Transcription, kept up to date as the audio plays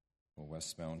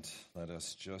Westmount, let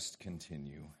us just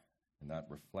continue in that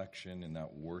reflection, in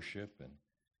that worship, and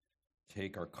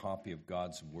take our copy of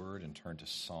God's Word and turn to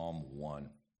Psalm 1.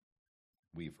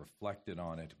 We've reflected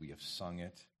on it. We have sung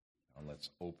it. Now let's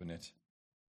open it.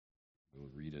 We'll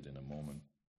read it in a moment.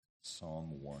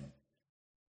 Psalm 1.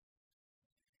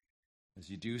 As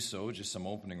you do so, just some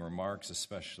opening remarks,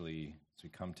 especially as we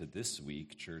come to this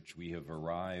week, church. We have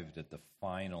arrived at the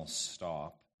final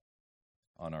stop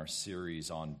on our series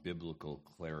on biblical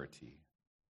clarity.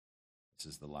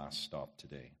 This is the last stop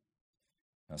today.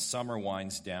 Now, summer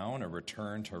winds down. A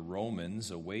return to Romans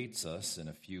awaits us in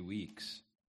a few weeks.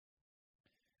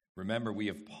 Remember, we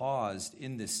have paused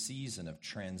in this season of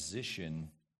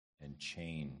transition and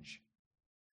change.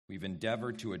 We've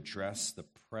endeavored to address the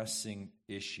pressing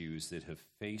issues that have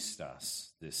faced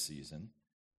us this season,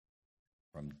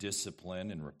 from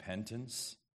discipline and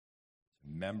repentance, to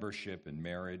membership and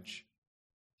marriage,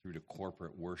 through to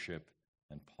corporate worship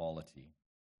and polity.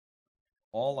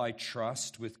 All I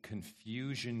trust with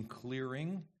confusion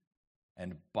clearing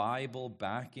and Bible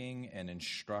backing and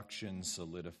instruction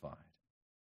solidified.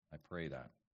 I pray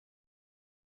that.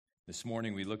 This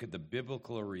morning we look at the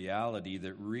biblical reality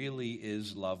that really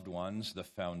is, loved ones, the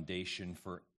foundation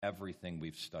for everything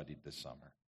we've studied this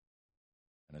summer.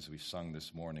 And as we've sung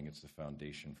this morning, it's the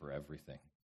foundation for everything.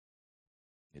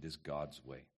 It is God's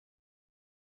way.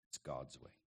 It's God's way.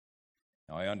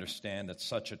 Now, I understand that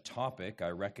such a topic, I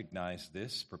recognize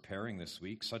this, preparing this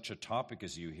week, such a topic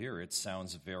as you hear it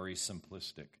sounds very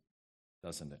simplistic,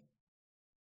 doesn't it?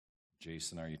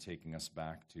 Jason, are you taking us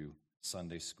back to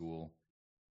Sunday school?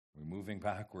 We're moving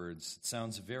backwards. It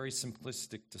sounds very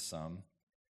simplistic to some.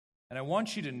 And I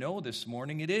want you to know this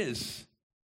morning it is.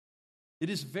 It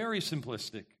is very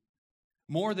simplistic,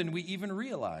 more than we even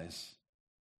realize.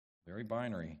 Very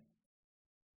binary.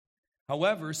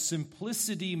 However,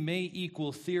 simplicity may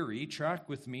equal theory. Track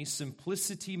with me.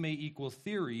 Simplicity may equal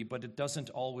theory, but it doesn't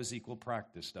always equal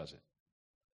practice, does it?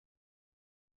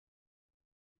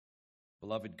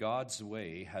 Beloved, God's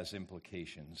way has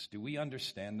implications. Do we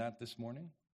understand that this morning?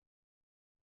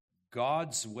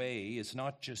 God's way is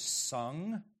not just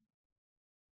sung,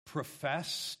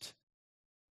 professed,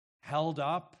 held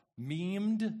up,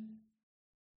 memed.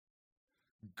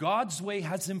 God's way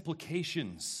has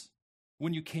implications.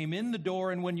 When you came in the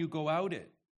door and when you go out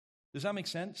it. Does that make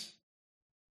sense?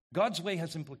 God's way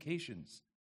has implications.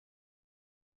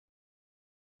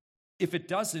 If it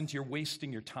doesn't, you're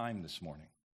wasting your time this morning,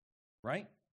 right?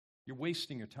 You're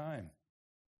wasting your time.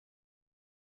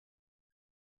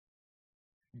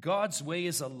 God's way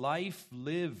is a life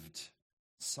lived.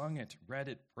 Sung it, read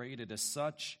it, prayed it. As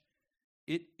such,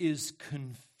 it is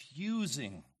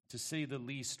confusing, to say the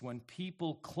least, when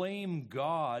people claim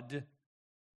God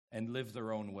and live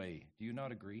their own way. Do you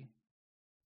not agree?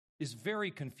 It's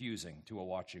very confusing to a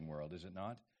watching world, is it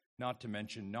not? Not to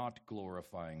mention not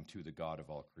glorifying to the God of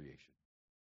all creation.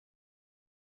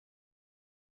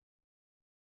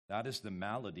 That is the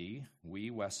malady we,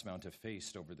 Westmount, have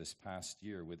faced over this past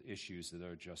year with issues that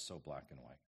are just so black and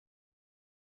white.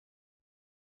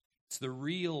 It's the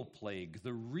real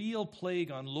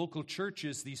plague on local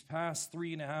churches these past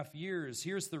 3.5 years.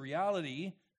 Here's the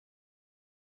reality.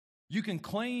 You can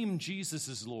claim Jesus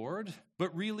is Lord,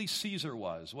 but really Caesar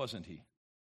wasn't he?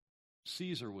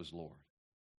 Caesar was Lord.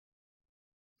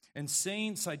 And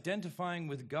saints identifying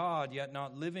with God, yet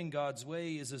not living God's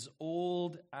way, is as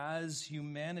old as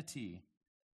humanity.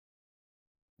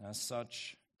 As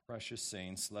such, precious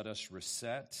saints, let us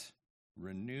reset,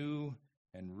 renew,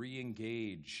 and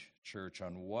re-engage, church,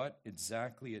 on what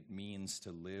exactly it means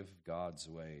to live God's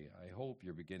way. I hope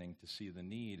you're beginning to see the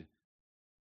need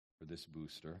for this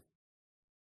booster.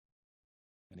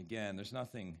 And again, there's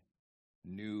nothing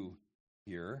new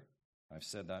here. I've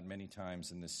said that many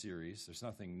times in this series. There's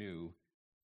nothing new.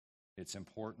 It's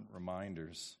important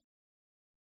reminders.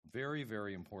 Very,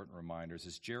 very important reminders.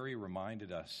 As Jerry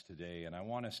reminded us today, and I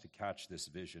want us to catch this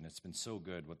vision. It's been so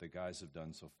good what the guys have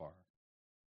done so far.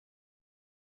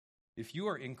 If you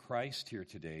are in Christ here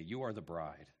today, you are the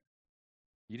bride.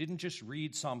 You didn't just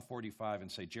read Psalm 45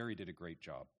 and say, Jerry did a great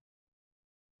job.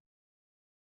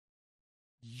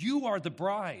 You are the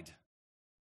bride,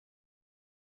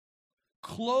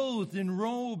 clothed in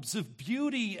robes of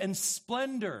beauty and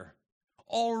splendor,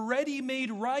 already made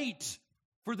right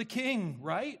for the king,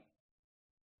 right?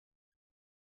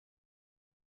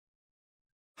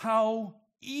 How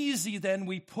easy then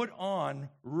we put on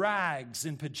rags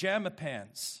and pajama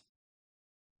pants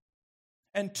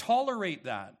and tolerate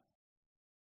that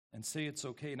and say it's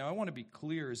okay. Now, I want to be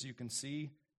clear, as you can see,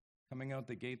 coming out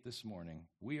the gate this morning,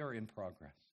 we are in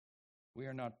progress. We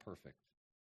are not perfect.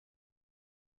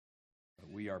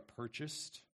 But we are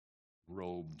purchased,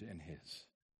 robed in his.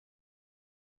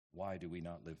 Why do we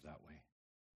not live that way?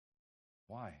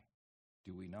 Why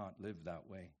do we not live that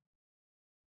way?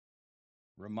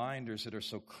 Reminders that are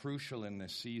so crucial in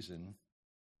this season,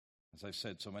 as I've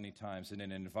said so many times, in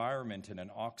an environment and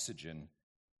an oxygen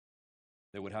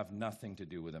that would have nothing to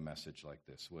do with a message like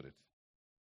this, would it?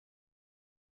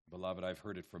 Beloved, I've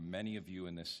heard it from many of you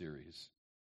in this series.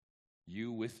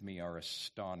 You with me are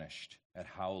astonished at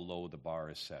how low the bar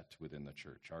is set within the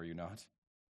church, are you not?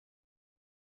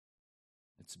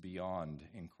 It's beyond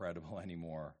incredible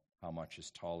anymore how much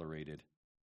is tolerated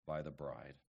by the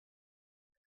bride.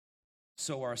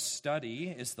 So our study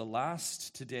is the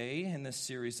last today in this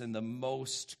series and the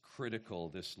most critical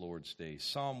this Lord's Day.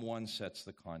 Psalm 1 sets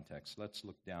the context. Let's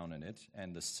look down in it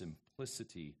and the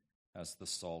simplicity as the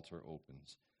Psalter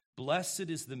opens. Blessed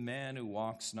is the man who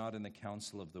walks not in the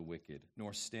counsel of the wicked,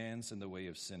 nor stands in the way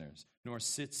of sinners, nor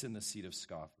sits in the seat of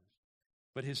scoffers.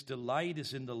 But his delight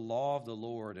is in the law of the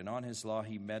Lord, and on his law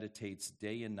he meditates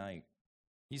day and night.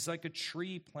 He's like a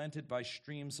tree planted by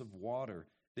streams of water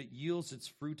that yields its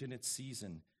fruit in its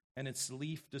season, and its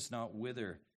leaf does not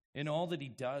wither. In all that he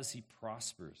does, he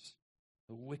prospers.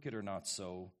 The wicked are not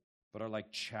so, but are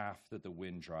like chaff that the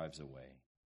wind drives away.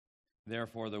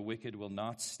 Therefore, the wicked will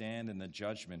not stand in the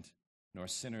judgment, nor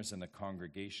sinners in the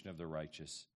congregation of the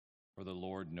righteous. For the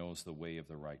Lord knows the way of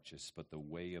the righteous, but the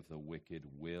way of the wicked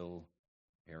will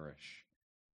perish.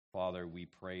 Father, we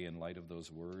pray in light of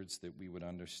those words that we would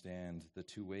understand the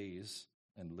two ways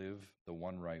and live the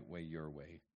one right way, your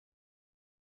way.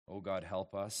 Oh God,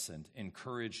 help us and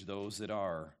encourage those that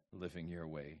are living your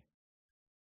way.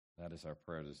 That is our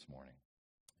prayer this morning.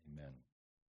 Amen.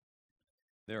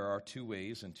 There are two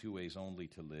ways and two ways only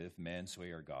to live, man's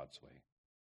way or God's way.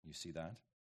 You see that?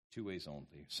 Two ways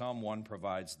only. Psalm 1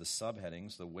 provides the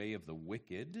subheadings, the way of the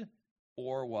wicked,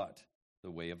 or what?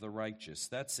 The way of the righteous.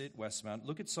 That's it, Westmount.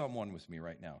 Look at Psalm 1 with me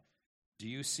right now. Do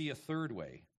you see a third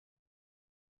way?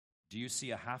 Do you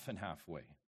see a half and half way?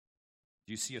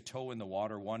 Do you see a toe in the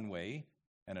water one way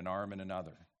and an arm in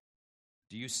another?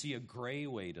 Do you see a gray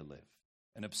way to live,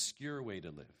 an obscure way to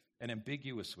live, an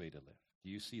ambiguous way to live? Do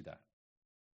you see that?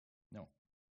 No.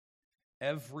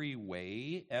 Every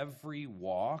way, every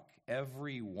walk,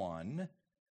 everyone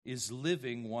is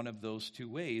living one of those two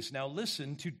ways. Now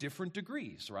listen, to different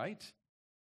degrees, right?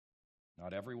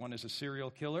 Not everyone is a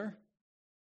serial killer,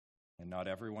 and not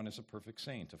everyone is a perfect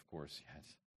saint, of course, yet.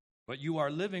 But you are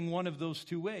living one of those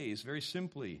two ways, very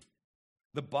simply.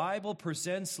 The Bible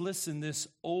presents, listen, this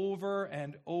over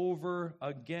and over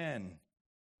again.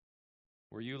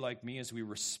 Were you like me as we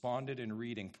responded in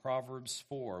reading Proverbs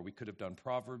 4? We could have done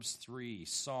Proverbs 3,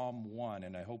 Psalm 1,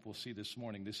 and I hope we'll see this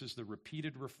morning. This is the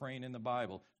repeated refrain in the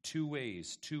Bible. Two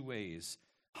ways,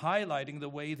 highlighting the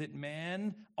way that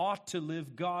man ought to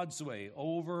live God's way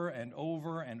over and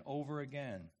over and over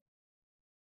again.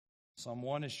 Psalm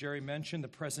 1, as Jerry mentioned, the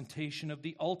presentation of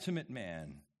the ultimate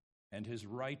man and his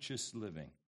righteous living.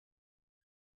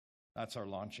 That's our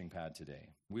launching pad today.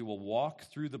 We will walk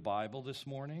through the Bible this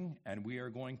morning, and we are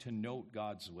going to note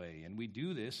God's way. And we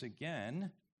do this,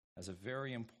 again, as a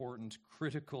very important,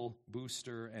 critical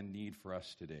booster and need for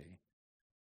us today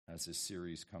as this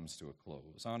series comes to a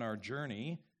close. On our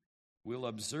journey, we'll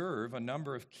observe a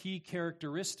number of key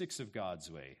characteristics of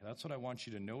God's way. That's what I want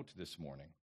you to note this morning.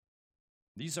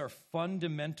 These are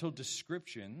fundamental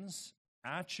descriptions,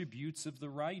 attributes of the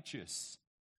righteous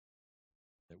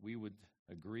that we would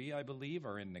agree, I believe,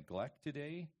 are in neglect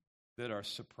today, that are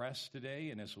suppressed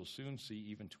today, and as we'll soon see,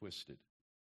 even twisted.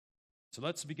 So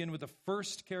let's begin with the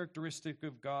first characteristic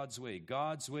of God's way.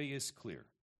 God's way is clear.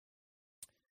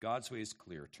 God's way is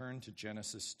clear. Turn to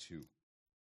Genesis 2.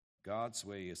 God's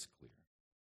way is clear.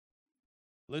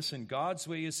 Listen, God's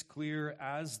way is clear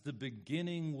as the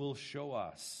beginning will show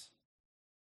us.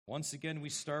 Once again, we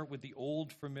start with the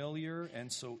old familiar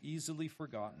and so easily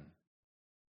forgotten.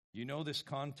 You know this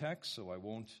context, so I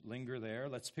won't linger there.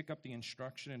 Let's pick up the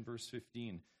instruction in verse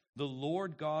 15. The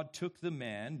Lord God took the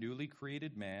man, newly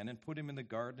created man, and put him in the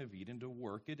Garden of Eden to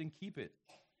work it and keep it.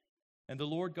 And the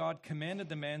Lord God commanded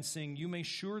the man, saying, You may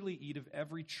surely eat of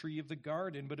every tree of the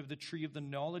garden, but of the tree of the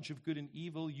knowledge of good and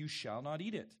evil you shall not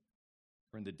eat it.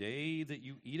 For in the day that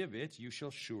you eat of it, you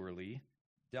shall surely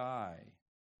die.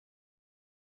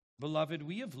 Beloved,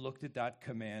 we have looked at that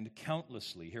command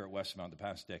countlessly here at Westmount the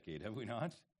past decade, have we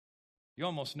not? You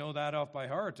almost know that off by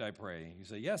heart, I pray. You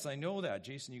say, yes, I know that.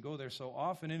 Jason, you go there so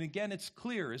often. And again, it's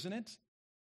clear, isn't it?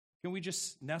 Can we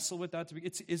just nestle with that?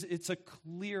 It's a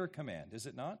clear command, is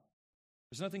it not?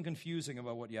 There's nothing confusing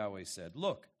about what Yahweh said.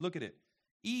 Look at it.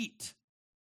 Eat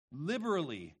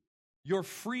liberally. You're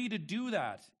free to do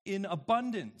that in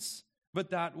abundance.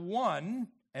 But that one,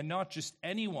 and not just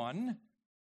anyone,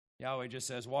 Yahweh just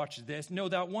says, watch this. No,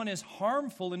 that one is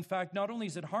harmful. In fact, not only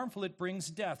is it harmful, it brings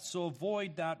death. So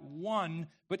avoid that one,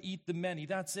 but eat the many.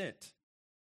 That's it.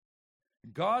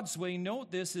 God's way,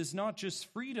 note this, is not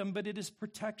just freedom, but it is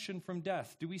protection from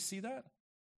death. Do we see that?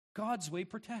 God's way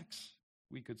protects,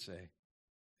 we could say.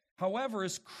 However,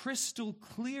 as crystal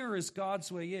clear as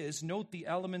God's way is, note the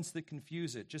elements that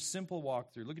confuse it. Just simple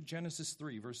walkthrough. Look at Genesis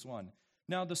 3, verse 1.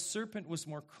 Now the serpent was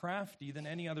more crafty than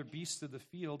any other beast of the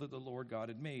field that the Lord God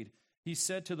had made. He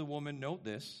said to the woman, note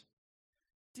this,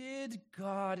 did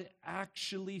God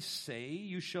actually say,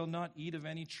 you shall not eat of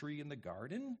any tree in the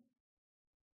garden?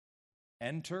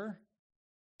 Enter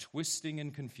twisting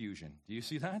and confusion. Do you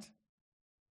see that?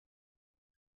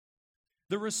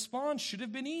 The response should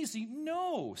have been easy.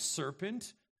 No,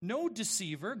 serpent, no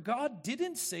deceiver. God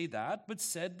didn't say that, but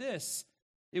said this.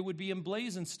 It would be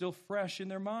emblazoned, still fresh in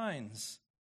their minds.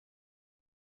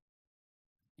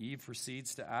 Eve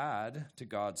proceeds to add to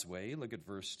God's way. Look at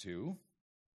verse 2.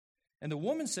 And the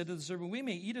woman said to the serpent, we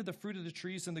may eat of the fruit of the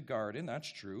trees in the garden.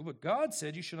 That's true. But God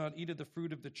said, you shall not eat of the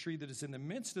fruit of the tree that is in the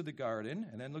midst of the garden.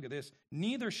 And then look at this.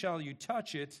 Neither shall you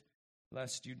touch it,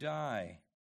 lest you die.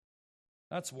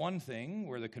 That's one thing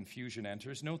where the confusion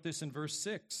enters. Note this in verse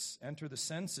 6. Enter the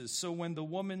senses. So when the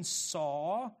woman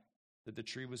saw that the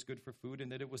tree was good for food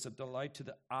and that it was a delight to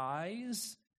the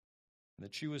eyes, and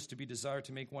that she was to be desired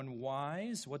to make one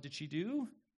wise, what did she do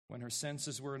when her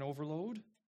senses were in overload?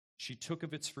 She took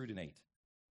of its fruit and ate.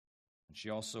 And she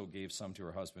also gave some to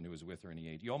her husband who was with her, and he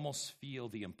ate. You almost feel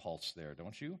the impulse there,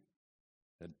 don't you?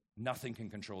 That nothing can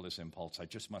control this impulse. I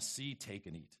just must see, take,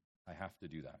 and eat. I have to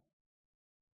do that.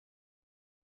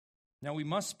 Now, we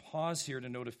must pause here to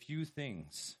note a few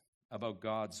things about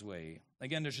God's way.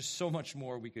 Again, there's just so much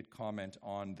more we could comment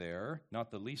on there,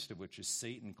 not the least of which is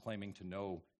Satan claiming to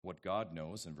know what God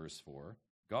knows in verse 4.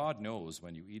 God knows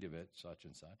when you eat of it, such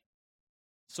and such.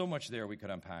 So much there we could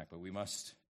unpack, but we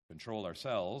must control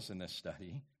ourselves in this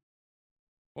study.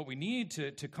 What we need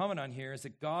to comment on here is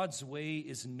that God's way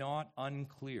is not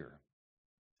unclear.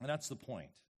 And that's the point.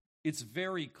 It's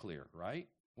very clear, right,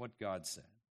 what God said.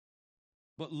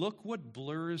 But look what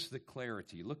blurs the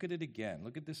clarity. Look at it again.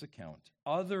 Look at this account.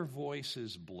 Other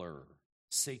voices blur.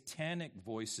 Satanic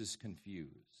voices confuse.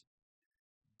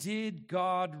 Did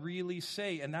God really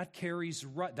say? And that carries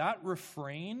that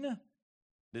refrain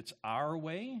that's our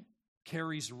way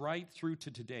carries right through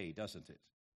to today, doesn't it?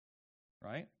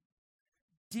 Right?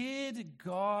 Did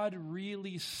God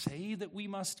really say that we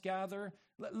must gather?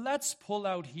 Let's pull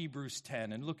out Hebrews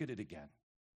 10 and look at it again.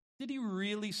 Did he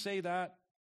really say that?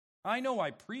 I know I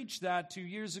preached that 2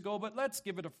 years ago, but let's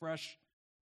give it a fresh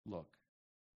look.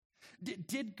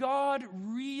 Did God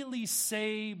really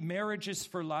say marriage is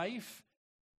for life?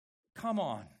 Come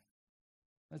on,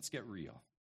 let's get real.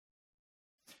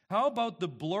 How about the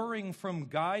blurring from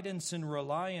guidance and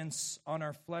reliance on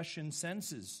our flesh and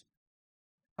senses?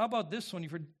 How about this one?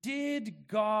 You've heard, did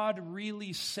God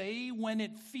really say when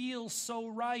it feels so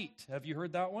right? Have you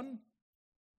heard that one?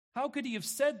 How could he have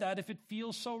said that if it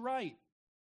feels so right?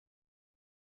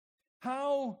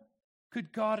 How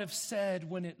could God have said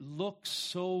when it looks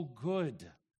so good?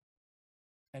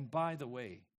 And by the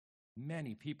way,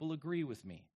 many people agree with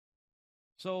me.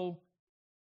 So,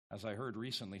 as I heard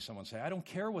recently someone say, I don't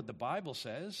care what the Bible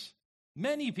says.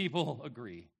 Many people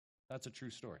agree. That's a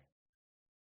true story.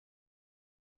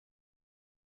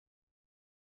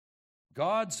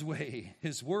 God's way,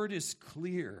 his word is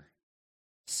clear.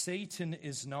 Satan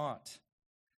is not.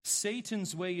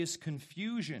 Satan's way is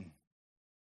confusion.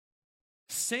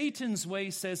 Satan's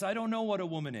way says, I don't know what a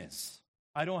woman is.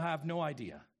 I don't have no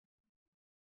idea.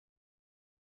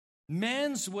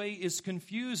 Man's way is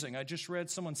confusing. I just read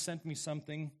someone sent me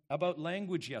something about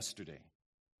language yesterday.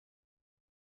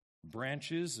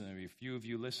 Branches, and a few of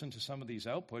you listen to some of these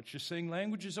outputs, just saying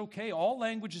language is okay. All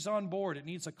language is on board. It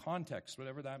needs a context,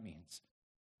 whatever that means.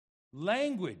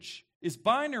 Language is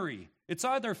binary. It's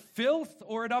either filth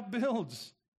or it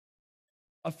upbuilds.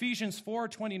 Ephesians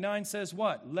 4:29 says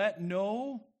what? Let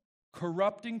no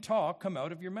corrupting talk come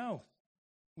out of your mouth.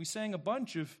 We sang a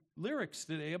bunch of lyrics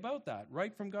today about that,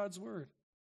 right from God's word.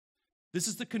 This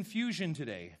is the confusion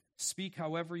today. Speak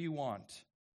however you want.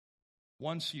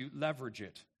 Once you leverage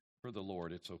it for the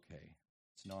Lord, it's okay.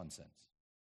 It's nonsense.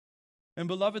 And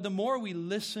beloved, the more we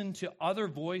listen to other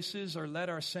voices or let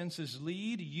our senses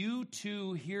lead, you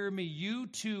too, hear me, you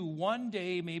too, one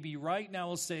day, maybe right now,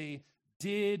 will say,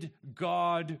 did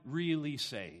God really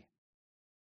say?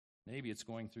 Maybe it's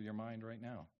going through your mind right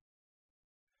now.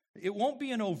 It won't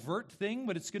be an overt thing,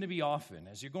 but it's going to be often.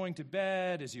 As you're going to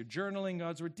bed, as you're journaling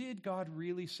God's word, did God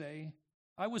really say?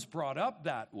 I was brought up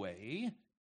that way.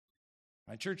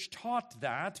 My church taught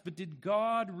that, but did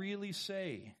God really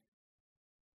say?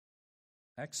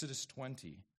 Exodus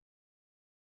 20.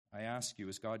 I ask you,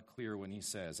 is God clear when he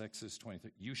says, Exodus 20,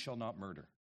 you shall not murder.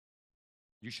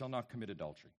 You shall not commit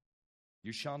adultery.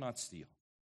 You shall not steal.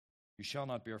 You shall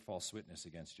not bear false witness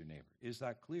against your neighbor. Is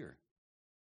that clear?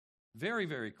 Very,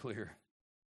 very clear.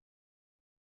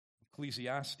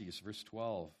 Ecclesiastes, verse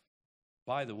 12.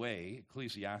 By the way,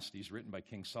 Ecclesiastes, written by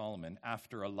King Solomon,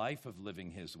 after a life of living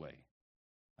his way.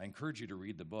 I encourage you to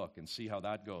read the book and see how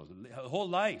that goes. A whole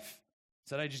life.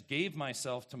 Said, I just gave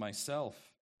myself to myself.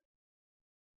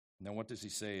 And then what does he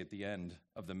say at the end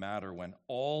of the matter when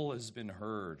all has been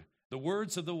heard? The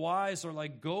words of the wise are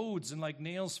like goads, and like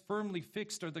nails firmly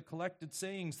fixed are the collected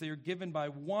sayings. They are given by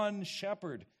one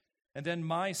shepherd. And then,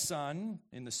 my son,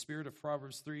 in the spirit of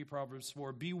Proverbs 3, Proverbs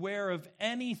 4, beware of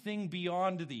anything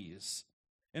beyond these.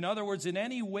 In other words, in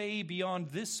any way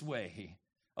beyond this way,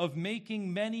 of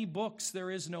making many books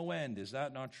there is no end. Is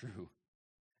that not true?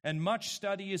 And much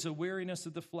study is a weariness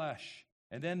of the flesh.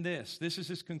 And then this is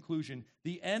his conclusion.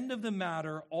 The end of the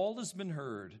matter, all has been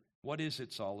heard. What is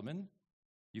it, Solomon?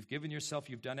 You've given yourself,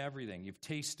 you've done everything. You've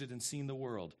tasted and seen the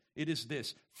world. It is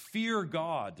this: fear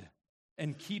God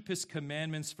and keep his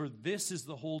commandments, for this is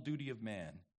the whole duty of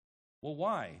man. Well,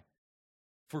 why?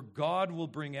 For God will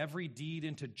bring every deed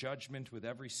into judgment with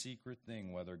every secret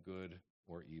thing, whether good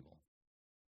or evil.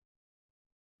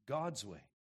 God's way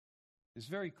is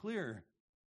very clear.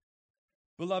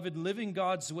 Beloved, living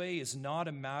God's way is not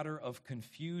a matter of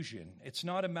confusion. It's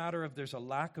not a matter of there's a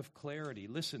lack of clarity.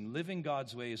 Listen, living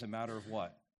God's way is a matter of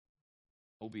what?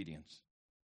 Obedience.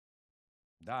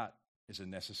 That is a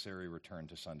necessary return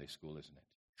to Sunday school, isn't it?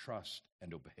 Trust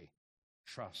and obey.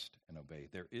 Trust and obey.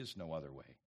 There is no other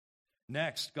way.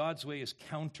 Next, God's way is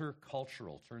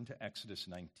countercultural. Turn to Exodus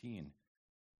 19.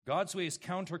 God's way is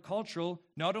countercultural,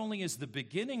 not only as the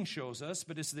beginning shows us,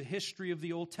 but as the history of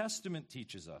the Old Testament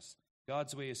teaches us.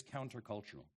 God's way is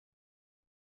countercultural.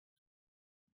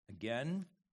 Again,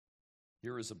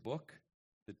 here is a book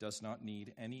that does not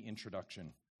need any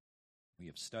introduction. We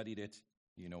have studied it.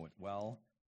 You know it well.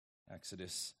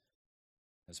 Exodus,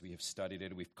 as we have studied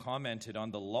it, we've commented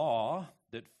on the law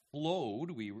that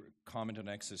flowed. We commented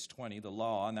on Exodus 20, the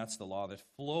law, and that's the law that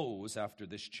flows after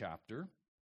this chapter.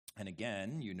 And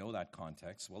again, you know that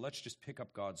context. Well, let's just pick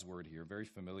up God's word here. Very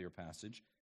familiar passage.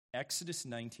 Exodus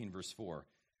 19, verse 4.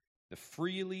 The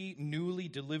freely, newly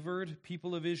delivered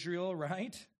people of Israel,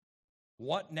 right?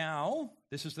 What now?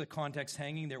 This is the context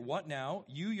hanging there. What now?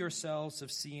 You yourselves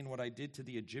have seen what I did to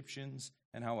the Egyptians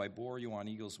and how I bore you on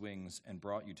eagle's wings and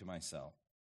brought you to myself.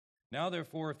 Now,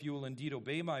 therefore, if you will indeed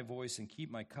obey my voice and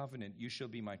keep my covenant, you shall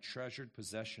be my treasured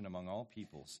possession among all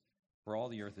peoples, for all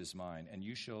the earth is mine, and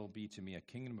you shall be to me a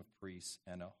kingdom of priests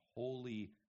and a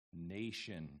holy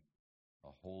nation. A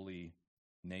holy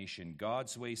nation.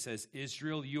 God's way says,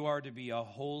 Israel, you are to be a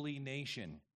holy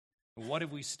nation. What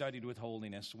have we studied with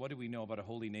holiness? What do we know about a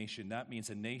holy nation? That means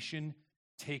a nation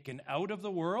taken out of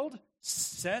the world,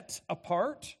 set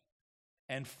apart,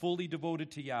 and fully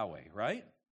devoted to Yahweh, right?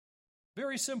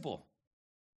 Very simple.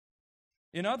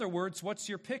 In other words, what's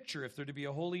your picture? If they're to be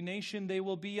a holy nation, they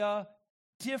will be a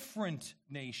different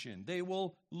nation. They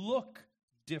will look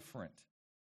different.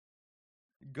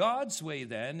 God's way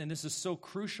then, and this is so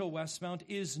crucial, Westmount,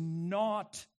 is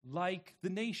not like the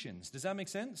nations. Does that make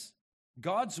sense?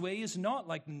 God's way is not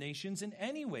like the nations in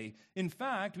any way. In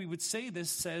fact, we would say this,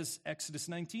 says Exodus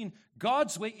 19,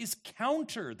 God's way is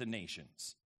counter the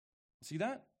nations. See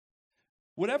that?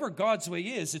 Whatever God's way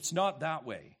is, it's not that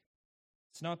way.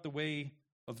 It's not the way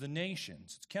of the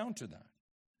nations. It's counter that.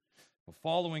 Well,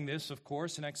 following this, of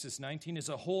course, in Exodus 19 is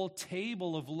a whole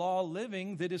table of law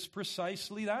living that is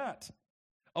precisely that.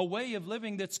 A way of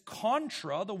living that's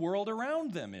contra the world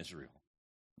around them, Israel.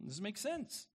 Does this make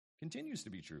sense? Continues to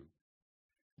be true.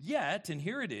 Yet, and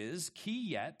here it is, key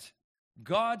yet,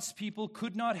 God's people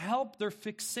could not help their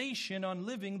fixation on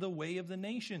living the way of the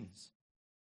nations.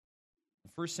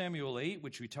 In 1 Samuel 8,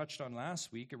 which we touched on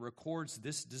last week, it records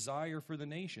this desire for the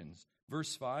nations.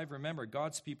 Verse 5, remember,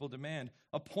 God's people demand,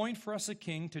 appoint for us a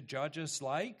king to judge us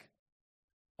like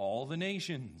all the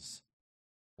nations.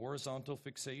 Horizontal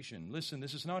fixation. Listen,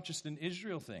 this is not just an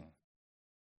Israel thing.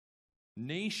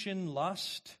 Nation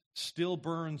lust still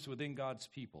burns within God's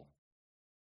people.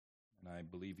 And I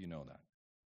believe you know that.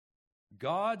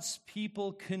 God's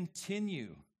people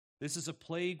continue. This is a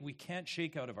plague we can't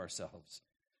shake out of ourselves.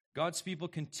 God's people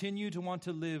continue to want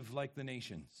to live like the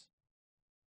nations.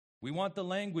 We want the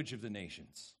language of the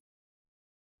nations.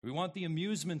 We want the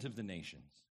amusement of the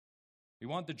nations. We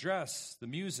want the dress, the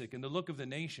music, and the look of the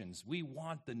nations. We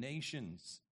want the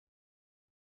nations.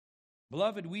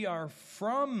 Beloved, we are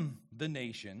from the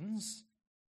nations,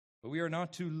 but we are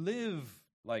not to live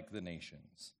like the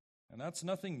nations. And that's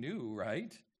nothing new,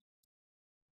 right?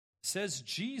 Says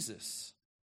Jesus.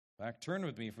 In fact, turn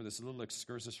with me for this little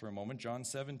excursus for a moment, John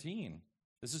 17.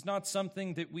 This is not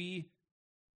something that we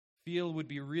feel would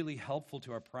be really helpful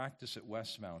to our practice at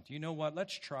Westmount. You know what?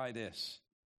 Let's try this.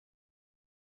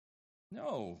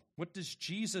 No. What does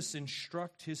Jesus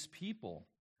instruct his people?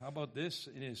 How about this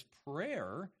in his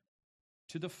prayer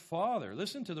to the Father?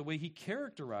 Listen to the way he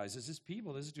characterizes his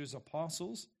people. This is to his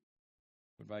apostles,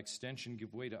 but by extension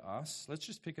give way to us. Let's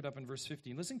just pick it up in verse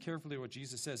 15. Listen carefully to what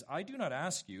Jesus says. I do not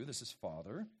ask you, this is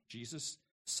Father, Jesus,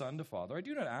 Son to Father, I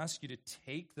do not ask you to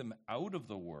take them out of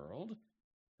the world,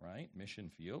 right, mission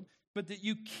field, but that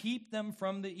you keep them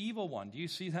from the evil one. Do you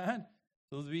see that?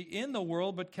 So they'll be in the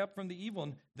world, but kept from the evil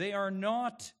one. They are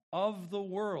not of the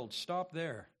world. Stop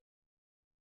there.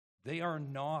 They are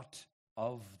not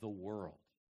of the world.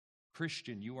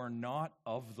 Christian, you are not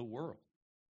of the world.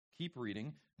 Keep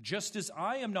reading. Just as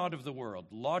I am not of the world.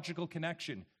 Logical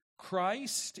connection.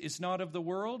 Christ is not of the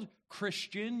world.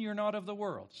 Christian, you're not of the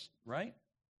world. Right?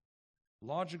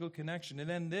 Logical connection. And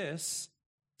then this.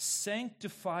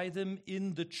 Sanctify them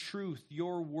in the truth.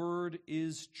 Your word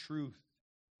is truth.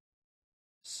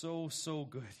 So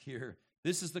good here.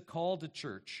 This is the call to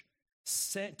church.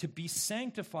 To be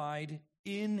sanctified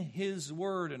in his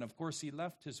word. And of course, he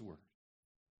left his word.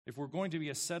 If we're going to be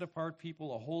a set-apart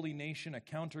people, a holy nation, a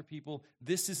counter people,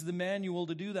 this is the manual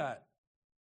to do that.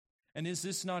 And is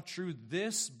this not true?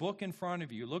 This book in front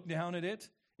of you, look down at it,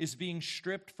 is being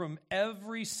stripped from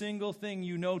every single thing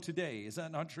you know today. Is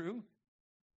that not true?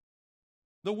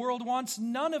 The world wants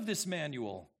none of this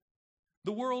manual.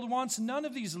 The world wants none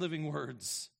of these living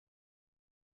words.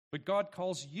 But God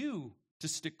calls you to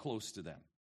stick close to them.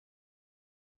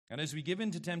 And as we give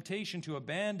in to temptation to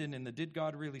abandon in the did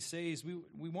God really says,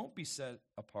 we won't be set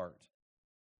apart.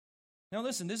 Now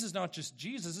listen, this is not just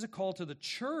Jesus. This is a call to the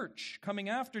church coming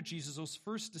after Jesus, those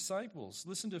first disciples.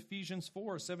 Listen to Ephesians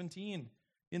 4:17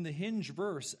 in the hinge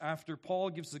verse after Paul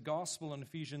gives the gospel in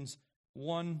Ephesians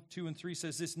 1, 2, and 3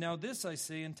 says this, now this I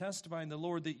say and testify in the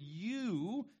Lord that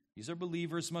you, these are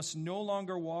believers, must no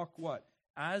longer walk what?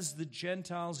 As the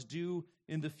Gentiles do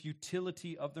in the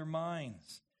futility of their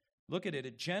minds. Look at it.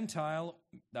 A Gentile,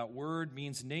 that word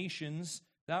means nations.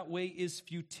 That way is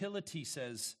futility,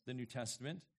 says the New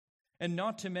Testament. And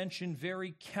not to mention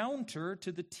very counter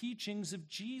to the teachings of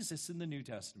Jesus in the New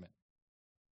Testament.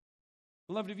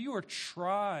 Beloved, if you were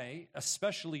try,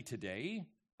 especially today,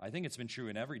 I think it's been true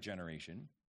in every generation,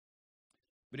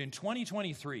 but in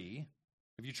 2023,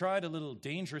 if you tried a little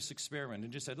dangerous experiment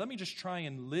and just said, let me just try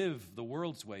and live the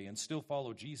world's way and still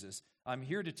follow Jesus, I'm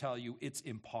here to tell you it's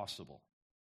impossible.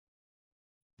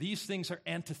 These things are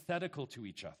antithetical to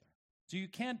each other. So you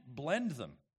can't blend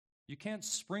them. You can't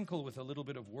sprinkle with a little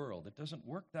bit of world. It doesn't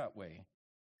work that way.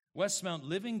 Westmount,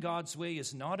 living God's way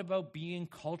is not about being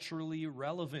culturally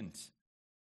relevant.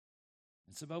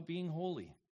 It's about being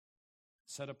holy,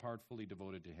 set apart, fully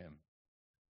devoted to him.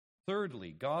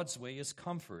 Thirdly, God's way is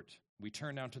comfort. We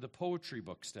turn now to the poetry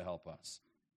books to help us.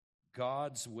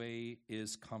 God's way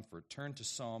is comfort. Turn to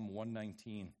Psalm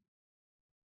 119.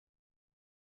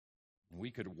 We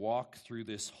could walk through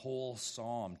this whole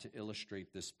psalm to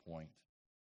illustrate this point.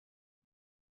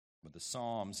 But the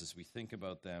Psalms, as we think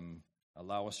about them,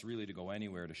 allow us really to go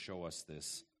anywhere to show us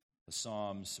this. The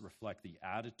Psalms reflect the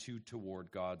attitude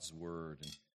toward God's word,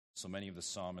 and so many of the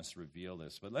psalmists reveal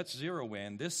this. But let's zero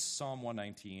in. This Psalm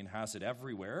 119 has it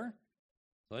everywhere.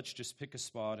 So let's just pick a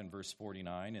spot in verse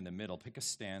 49 in the middle. Pick a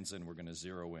stanza, and we're going to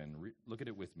zero in. Look at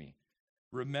it with me.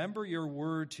 Remember your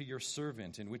word to your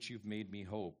servant, in which you've made me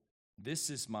hope.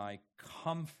 This is my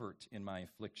comfort in my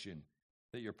affliction,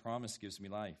 that your promise gives me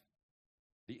life.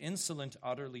 The insolent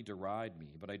utterly deride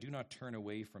me, but I do not turn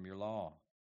away from your law.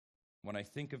 When I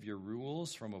think of your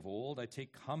rules from of old, I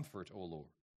take comfort, O Lord.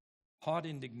 Hot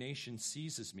indignation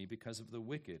seizes me because of the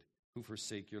wicked who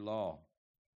forsake your law.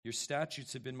 Your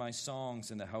statutes have been my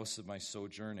songs in the house of my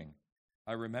sojourning.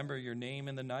 I remember your name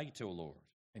in the night, O Lord,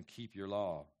 and keep your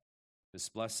law. This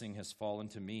blessing has fallen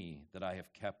to me, that I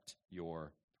have kept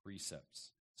your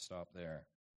precepts. Stop there.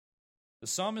 The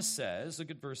psalmist says, look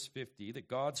at verse 50, that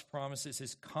God's promise is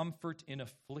his comfort in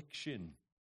affliction.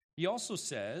 He also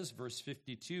says, verse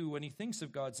 52, when he thinks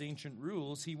of God's ancient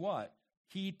rules, he what?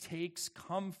 He takes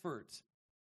comfort.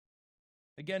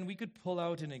 Again, we could pull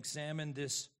out and examine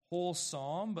this whole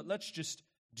psalm, but let's just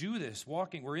do this.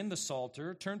 We're in the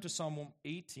Psalter. Turn to Psalm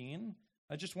 18.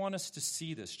 I just want us to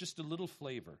see this, just a little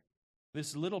flavor.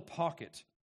 This little pocket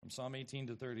from Psalm 18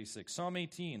 to 36. Psalm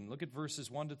 18, look at verses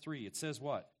 1 to 3. It says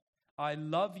what? I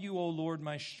love you, O Lord,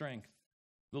 my strength.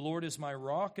 The Lord is my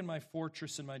rock and my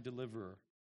fortress and my deliverer.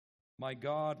 My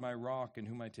God, my rock, in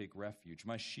whom I take refuge,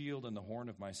 my shield and the horn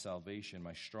of my salvation,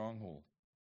 my stronghold.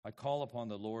 I call upon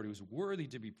the Lord, who is worthy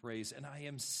to be praised, and I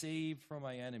am saved from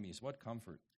my enemies. What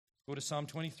comfort. Go to Psalm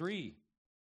 23.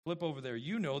 Flip over there.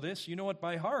 You know this. You know it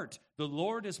by heart. The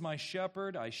Lord is my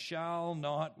shepherd. I shall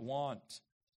not want.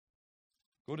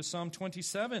 Go to Psalm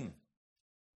 27.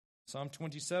 Psalm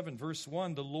 27, verse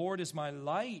 1. The Lord is my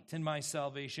light and my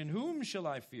salvation. Whom shall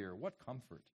I fear? What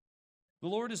comfort. The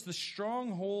Lord is the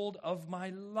stronghold of my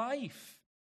life.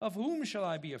 Of whom shall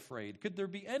I be afraid? Could there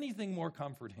be anything more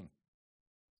comforting?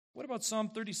 What about Psalm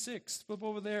 36? Flip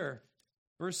over there.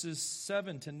 Verses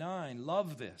 7 to 9.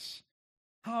 Love this.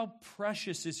 How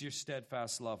precious is your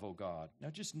steadfast love, O God. Now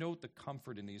just note the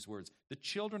comfort in these words. The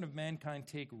children of mankind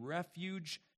take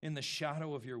refuge in the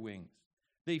shadow of your wings.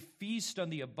 They feast on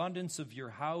the abundance of your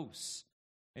house,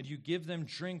 and you give them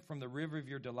drink from the river of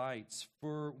your delights.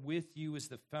 For with you is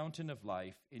the fountain of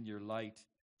life. In your light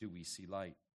do we see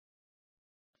light.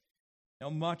 Now,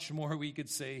 much more we could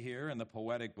say here in the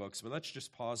poetic books, but let's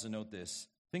just pause and note this.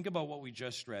 Think about what we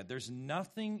just read. There's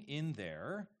nothing in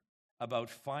there about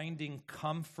finding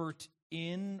comfort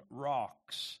in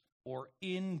rocks or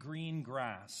in green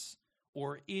grass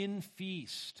or in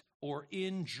feast or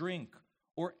in drink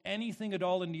or anything at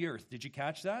all in the earth. Did you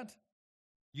catch that?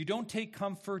 You don't take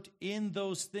comfort in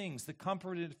those things. The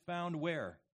comfort is found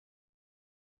where?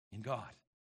 In God,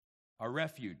 our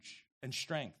refuge and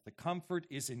strength. The comfort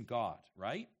is in God,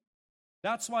 right?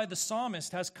 That's why the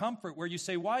psalmist has comfort where you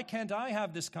say, why can't I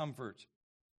have this comfort?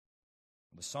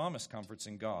 The psalmist comforts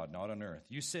in God, not on earth.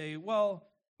 You say, well,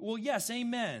 yes,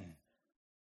 amen.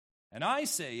 And I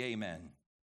say amen.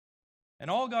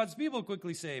 And all God's people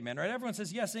quickly say amen, right? Everyone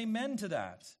says, yes, amen to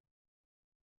that.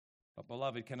 But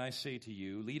beloved, can I say to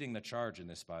you, leading the charge in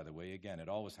this, by the way, again, it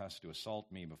always has to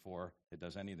assault me before it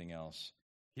does anything else.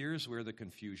 Here's where the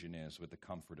confusion is with the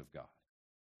comfort of God.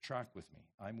 Track with me.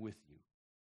 I'm with you.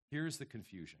 Here's the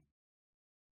confusion.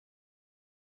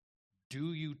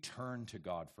 Do you turn to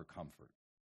God for comfort?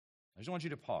 I just want you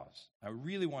to pause. I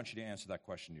really want you to answer that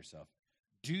question yourself.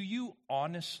 Do you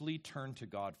honestly turn to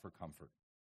God for comfort?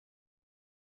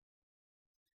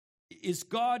 Is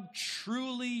God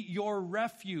truly your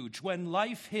refuge when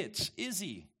life hits? Is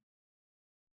he?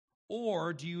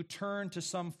 Or do you turn to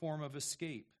some form of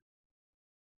escape?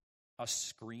 A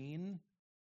screen?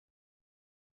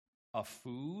 A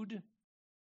food?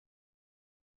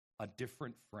 A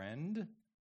different friend?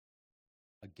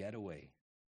 A getaway?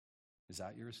 Is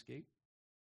that your escape?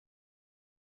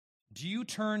 Do you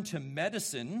turn to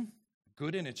medicine,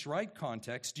 good in its right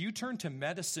context? Do you turn to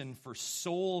medicine for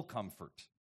soul comfort?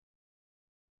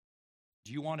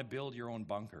 Do you want to build your own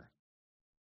bunker?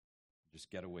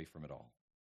 Just get away from it all.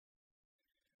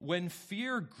 When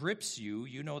fear grips you,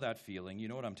 you know that feeling. You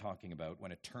know what I'm talking about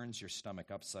when it turns your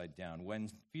stomach upside down. When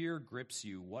fear grips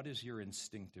you, what is your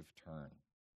instinctive turn?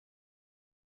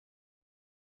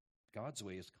 God's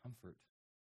way is comfort.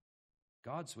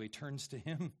 God's way turns to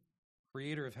him,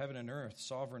 creator of heaven and earth,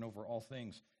 sovereign over all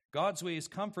things. God's way is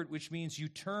comfort, which means you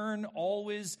turn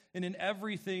always and in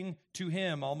everything to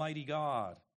him, Almighty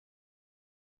God.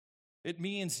 It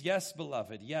means, yes,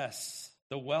 beloved, yes,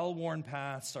 the well-worn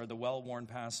paths are the well-worn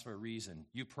paths for a reason.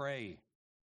 You pray.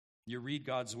 You read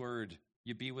God's word.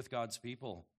 You be with God's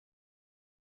people.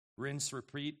 Rinse,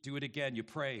 repeat, do it again. You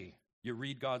pray. You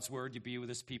read God's word. You be with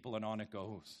his people, and on it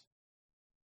goes.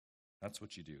 That's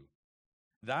what you do.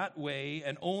 That way,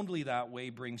 and only that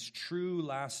way, brings true,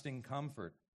 lasting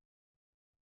comfort.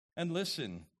 And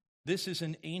listen, this is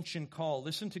an ancient call.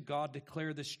 Listen to God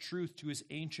declare this truth to his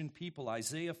ancient people.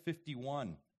 Isaiah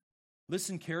 51.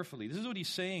 Listen carefully. This is what he's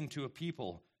saying to a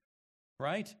people,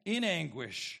 right? In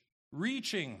anguish,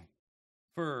 reaching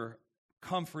for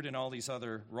comfort in all these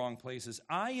other wrong places.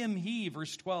 I am he,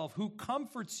 verse 12, who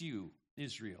comforts you,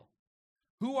 Israel.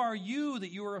 Who are you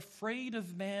that you are afraid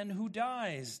of man who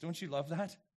dies? Don't you love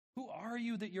that? Who are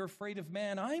you that you're afraid of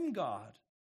man? I'm God.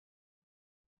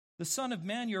 The Son of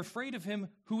Man, you're afraid of him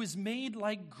who is made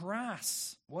like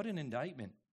grass. What an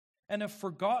indictment. And have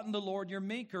forgotten the Lord your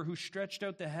Maker, who stretched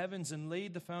out the heavens and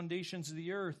laid the foundations of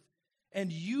the earth.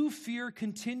 And you fear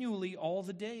continually all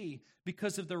the day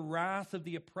because of the wrath of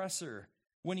the oppressor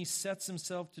when he sets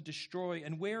himself to destroy.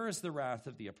 And where is the wrath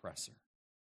of the oppressor?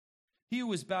 He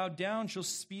who is bowed down shall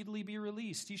speedily be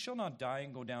released. He shall not die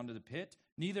and go down to the pit,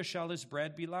 neither shall his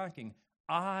bread be lacking.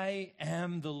 I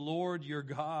am the Lord your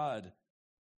God.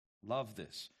 Love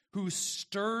this. Who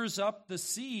stirs up the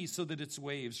sea so that its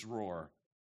waves roar.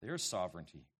 There's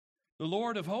sovereignty. The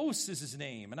Lord of hosts is his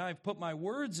name, and I have put my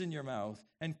words in your mouth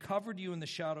and covered you in the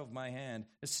shadow of my hand,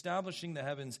 establishing the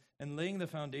heavens and laying the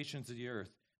foundations of the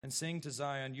earth, and saying to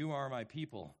Zion, you are my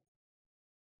people.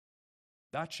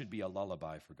 That should be a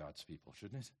lullaby for God's people,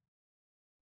 shouldn't it?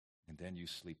 And then you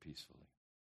sleep peacefully.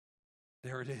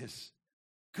 There it is.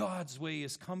 God's way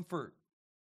is comfort.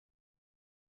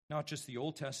 Not just the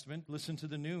Old Testament, listen to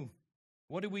the New.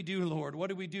 What do we do, Lord? What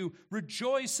do we do?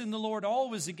 Rejoice in the Lord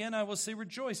always. Again, I will say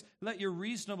rejoice. Let your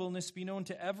reasonableness be known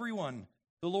to everyone.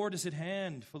 The Lord is at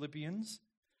hand, Philippians.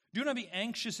 Do not be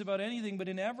anxious about anything, but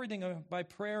in everything by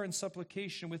prayer and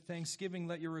supplication with thanksgiving,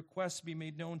 let your requests be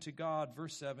made known to God.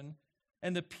 Verse 7.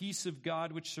 And the peace of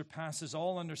God, which surpasses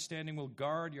all understanding, will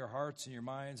guard your hearts and your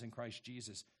minds in Christ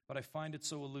Jesus. But I find it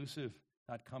so elusive,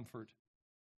 that comfort.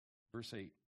 Verse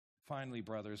 8. Finally,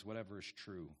 brothers, whatever is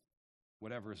true,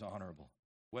 whatever is honorable,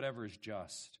 whatever is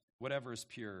just, whatever is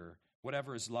pure,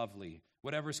 whatever is lovely,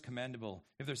 whatever is commendable,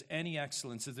 if there's any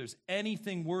excellence, if there's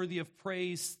anything worthy of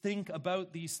praise, think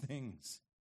about these things.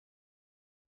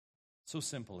 So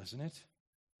simple, isn't it?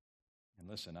 And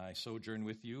listen, I sojourn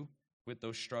with you with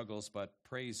those struggles, but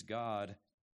praise God,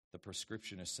 the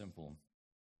prescription is simple.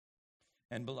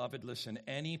 And beloved, listen,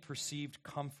 any perceived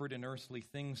comfort in earthly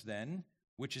things then,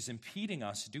 which is impeding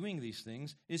us doing these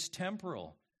things, is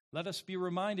temporal. Let us be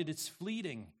reminded it's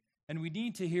fleeting, and we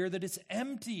need to hear that it's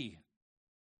empty.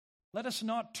 Let us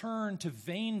not turn to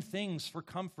vain things for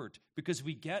comfort because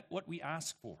we get what we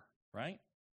ask for, right?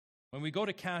 When we go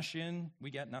to cash in,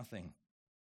 we get nothing.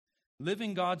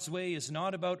 Living God's way is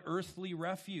not about earthly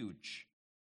refuge.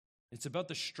 It's about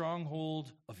the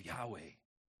stronghold of Yahweh,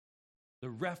 the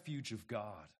refuge of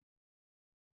God.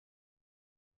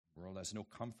 The world has no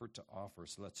comfort to offer,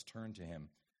 so let's turn to him.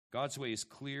 God's way is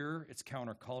clear, it's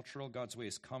countercultural. God's way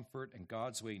is comfort, and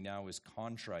God's way now is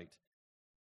contrite,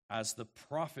 as the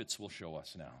prophets will show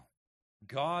us now.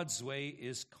 God's way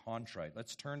is contrite.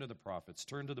 Let's turn to the prophets.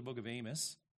 Turn to the book of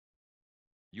Amos.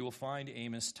 You will find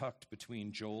Amos tucked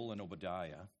between Joel and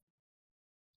Obadiah.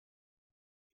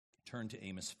 Turn to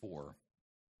Amos 4.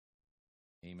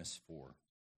 Amos 4.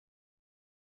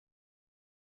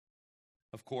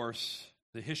 Of course,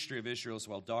 the history of Israel is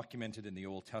well documented in the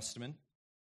Old Testament.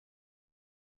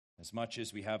 As much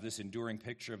as we have this enduring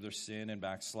picture of their sin and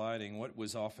backsliding, what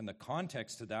was often the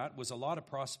context to that was a lot of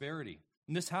prosperity.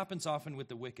 And this happens often with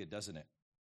the wicked, doesn't it?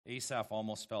 Asaph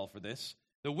almost fell for this.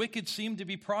 The wicked seemed to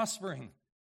be prospering.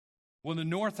 Well, the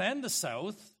north and the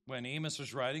south, when Amos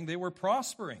was writing, they were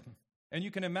prospering. And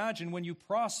you can imagine when you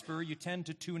prosper, you tend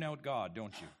to tune out God,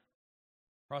 don't you?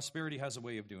 Prosperity has a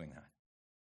way of doing that.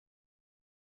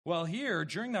 Well, here,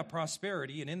 during that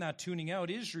prosperity and in that tuning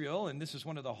out, Israel, and this is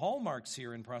one of the hallmarks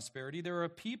here in prosperity, there are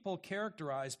people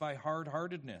characterized by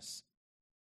hard-heartedness.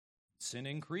 Sin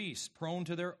increased, prone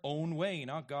to their own way,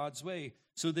 not God's way.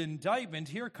 So the indictment,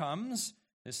 here comes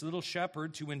this little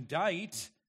shepherd to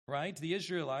indict, right, the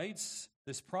Israelites.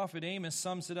 This prophet Amos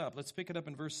sums it up. Let's pick it up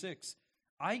in verse 6.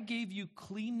 I gave you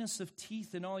cleanness of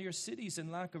teeth in all your cities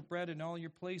and lack of bread in all your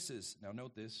places. Now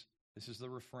note this. This is the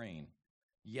refrain.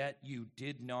 Yet you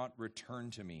did not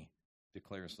return to me,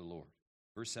 declares the Lord.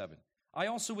 Verse 7. I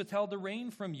also withheld the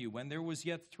rain from you when there was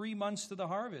yet 3 months to the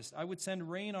harvest. I would send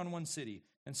rain on one city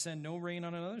and send no rain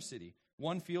on another city.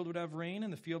 One field would have rain,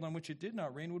 and the field on which it did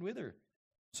not rain would wither.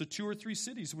 So 2 or 3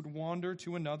 cities would wander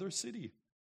to another city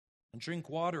and drink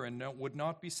water and would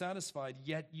not be satisfied.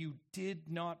 Yet you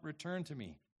did not return to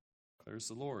me, declares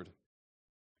the Lord.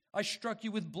 I struck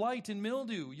you with blight and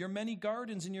mildew, your many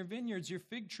gardens and your vineyards, your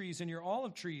fig trees and your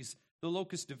olive trees, the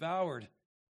locust devoured.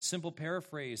 Simple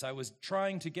paraphrase, I was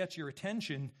trying to get your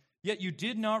attention, yet you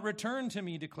did not return to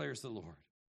me, declares the Lord.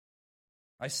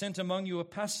 I sent among you a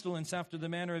pestilence after the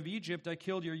manner of Egypt. I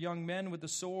killed your young men with the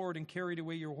sword and carried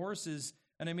away your horses,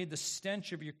 and I made the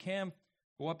stench of your camp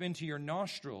go up into your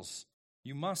nostrils.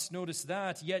 You must notice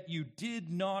that, yet you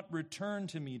did not return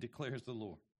to me, declares the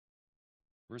Lord.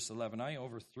 Verse 11, I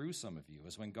overthrew some of you,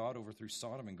 as when God overthrew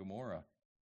Sodom and Gomorrah,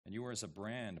 and you were as a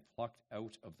brand plucked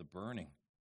out of the burning.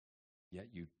 Yet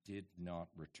you did not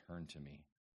return to me,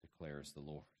 declares the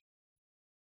Lord.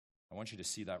 I want you to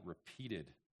see that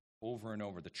repeated over and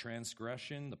over. The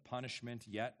transgression, the punishment,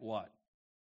 yet what?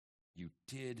 You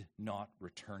did not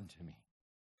return to me.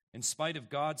 In spite of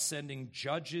God sending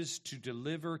judges to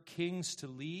deliver, kings to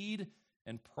lead,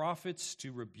 and prophets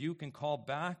to rebuke and call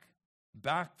back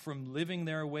from living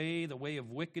their way, the way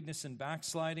of wickedness and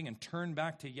backsliding, and turn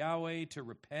back to Yahweh to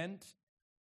repent.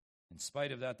 In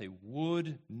spite of that, they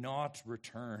would not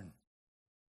return.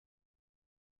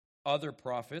 Other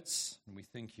prophets, and we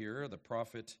think here, the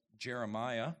prophet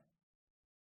Jeremiah,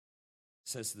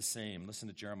 says the same. Listen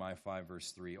to Jeremiah 5,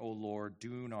 verse 3. O Lord,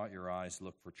 do not your eyes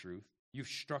look for truth? You've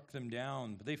struck them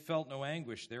down, but they felt no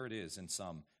anguish. There it is in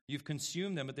some. You've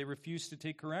consumed them, but they refuse to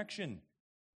take correction.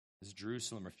 This is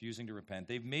Jerusalem refusing to repent.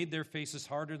 They've made their faces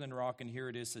harder than rock, and here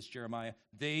it is, says Jeremiah.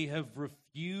 They have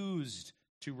refused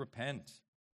to repent.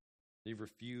 They've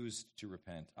refused to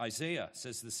repent. Isaiah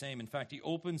says the same. In fact, he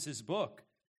opens his book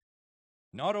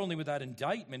not only with that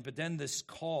indictment, but then this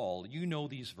call. You know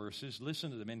these verses.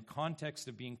 Listen to them in context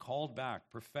of being called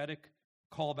back, prophetic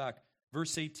callback.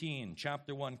 Verse 18,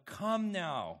 chapter 1, come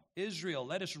now, Israel,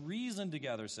 let us reason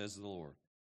together, says the Lord.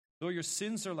 Though your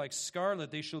sins are like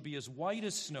scarlet, they shall be as white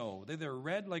as snow. Though they're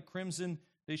red like crimson,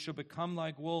 they shall become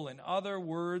like wool. In other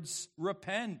words,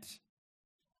 repent.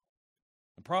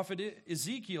 The prophet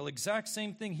Ezekiel, exact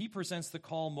same thing. He presents the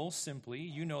call most simply.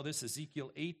 You know this.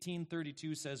 Ezekiel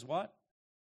 18:32 says what?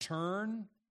 Turn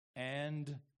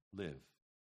and live.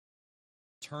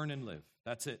 Turn and live.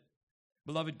 That's it.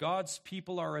 Beloved, God's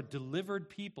people are a delivered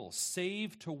people,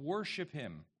 saved to worship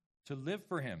him, to live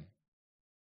for him.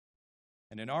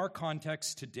 And in our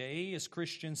context today, as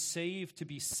Christians, saved to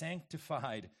be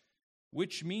sanctified,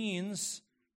 which means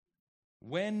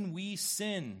when we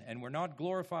sin and we're not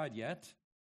glorified yet,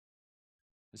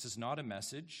 this is not a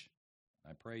message.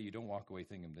 I pray you don't walk away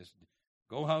thinking this.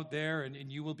 Go out there and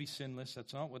you will be sinless.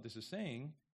 That's not what this is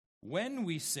saying. When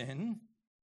we sin,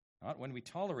 not when we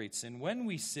tolerate sin, when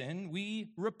we sin,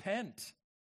 we repent.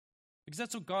 Because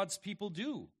that's what God's people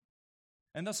do.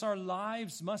 And thus our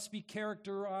lives must be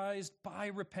characterized by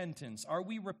repentance. Are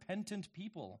we repentant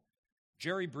people?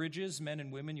 Jerry Bridges, Men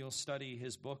and Women, you'll study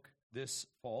his book this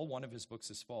fall, one of his books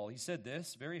this fall. He said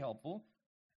this, very helpful.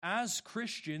 As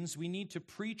Christians, we need to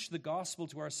preach the gospel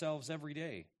to ourselves every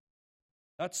day.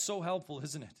 That's so helpful,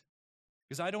 isn't it?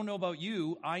 Because I don't know about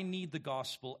you, I need the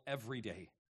gospel every day.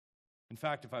 In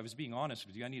fact, if I was being honest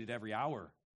with you, I need it every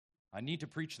hour. I need to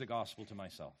preach the gospel to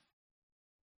myself.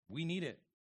 We need it.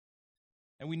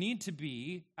 And we need to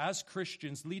be, as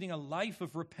Christians, leading a life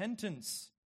of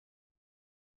repentance.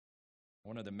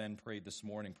 One of the men prayed this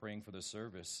morning, praying for the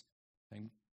service, saying,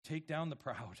 take down the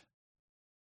proud.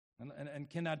 And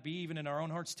can that be even in our own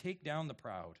hearts? Take down the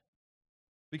proud.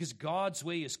 Because God's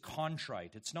way is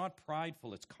contrite. It's not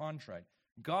prideful, it's contrite.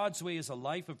 God's way is a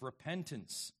life of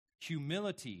repentance,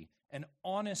 humility, and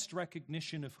honest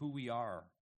recognition of who we are.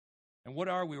 And what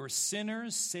are we? We're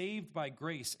sinners saved by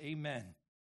grace. Amen.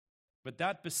 But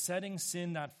that besetting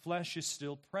sin, that flesh is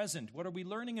still present. What are we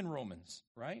learning in Romans,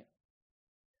 right?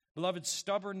 Beloved,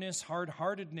 stubbornness,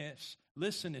 hard-heartedness,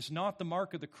 listen, is not the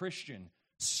mark of the Christian.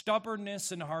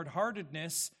 Stubbornness and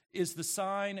hard-heartedness is the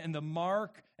sign and the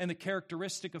mark and the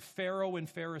characteristic of Pharaoh and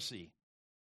Pharisee,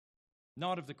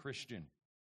 not of the Christian.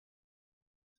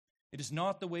 It is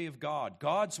not the way of God.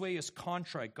 God's way is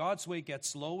contrite. God's way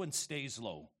gets low and stays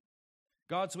low.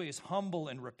 God's way is humble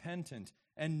and repentant.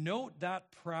 And note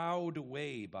that proud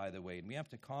way, by the way, and we have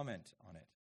to comment on it.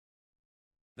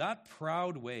 That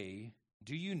proud way,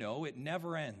 do you know, it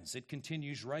never ends. It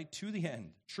continues right to the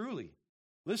end, truly.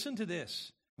 Listen to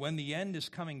this. When the end is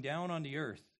coming down on the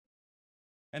earth,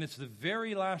 and it's the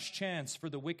very last chance for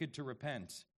the wicked to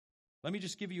repent. Let me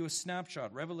just give you a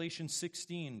snapshot. Revelation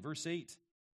 16, verse 8.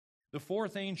 The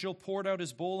fourth angel poured out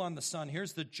his bowl on the sun.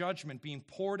 Here's the judgment being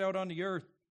poured out on the earth.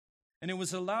 And it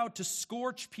was allowed to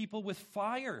scorch people with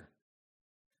fire.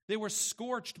 They were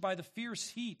scorched by the fierce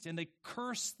heat, and they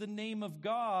cursed the name of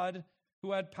God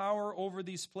who had power over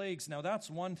these plagues. Now that's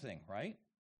one thing, right?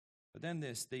 But then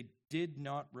this, they did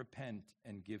not repent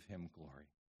and give him glory.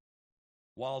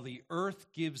 While the earth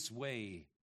gives way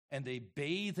and they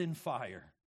bathe in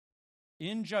fire,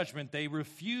 in judgment, they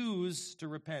refuse to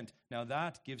repent. Now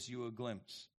that gives you a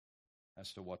glimpse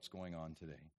as to what's going on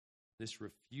today. This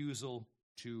refusal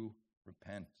to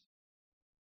repent.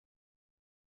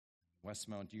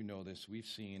 Westmount, you know this. We've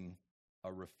seen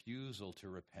a refusal to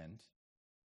repent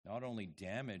not only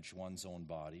damage one's own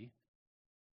body,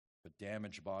 but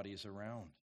damage bodies around.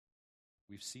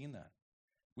 We've seen that.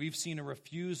 We've seen a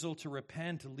refusal to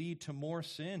repent lead to more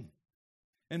sin.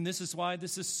 And this is why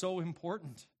this is so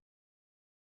important.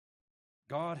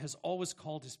 God has always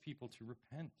called his people to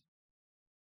repent.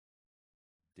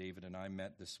 David and I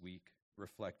met this week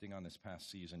reflecting on this past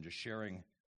season, just sharing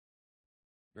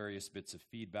various bits of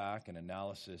feedback and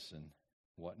analysis and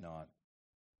whatnot.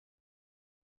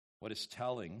 What is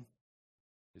telling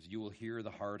is you will hear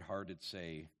the hard-hearted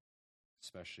say,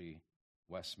 especially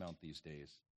Westmount these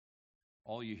days,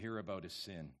 all you hear about is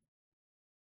sin.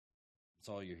 That's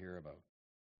all you hear about.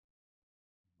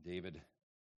 David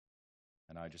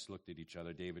and I just looked at each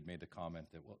other. David made the comment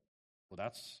that, well,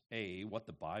 that's what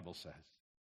the Bible says.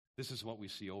 This is what we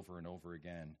see over and over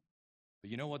again.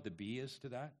 But you know what the B is to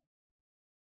that?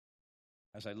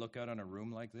 As I look out on a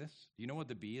room like this, do you know what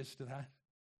the B is to that?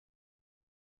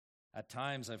 At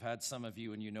times, I've had some of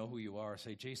you, and you know who you are,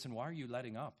 say, Jason, why are you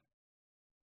letting up?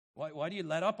 Why do you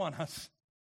let up on us?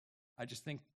 I just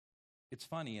think it's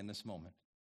funny in this moment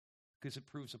because it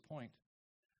proves a point.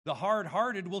 The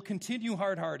hard-hearted will continue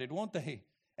hard-hearted, won't they?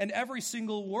 And every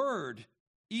single word,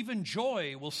 even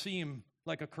joy, will seem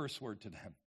like a curse word to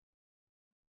them.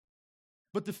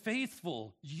 But the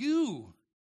faithful, you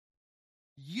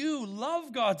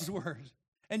love God's word,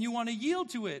 and you want to yield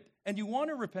to it, and you want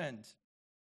to repent.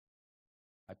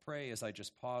 I pray as I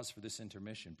just pause for this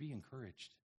intermission, be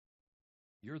encouraged.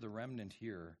 You're the remnant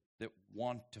here that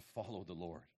want to follow the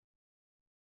Lord.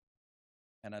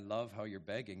 And I love how you're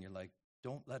begging. You're like,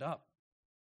 don't let up.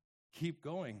 Keep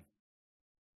going.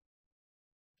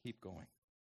 Keep going.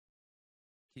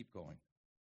 Keep going.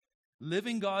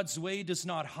 Living God's way does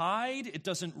not hide. It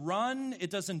doesn't run. It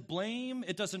doesn't blame.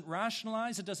 It doesn't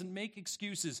rationalize. It doesn't make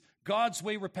excuses. God's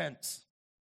way repents.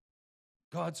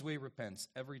 God's way repents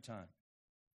every time.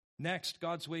 Next,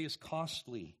 God's way is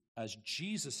costly, as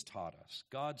Jesus taught us.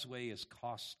 God's way is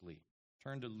costly.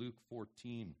 Turn to Luke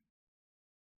 14.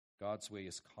 God's way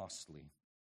is costly.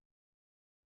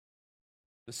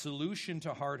 The solution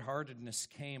to hard-heartedness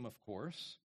came, of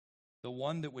course, the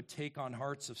one that would take on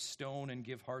hearts of stone and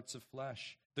give hearts of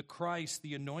flesh. The Christ,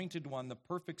 the anointed one, the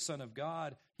perfect Son of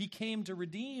God, he came to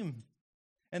redeem.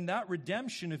 And that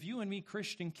redemption of you and me,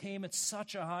 Christian, came at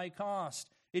such a high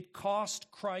cost. It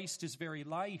cost Christ his very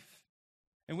life.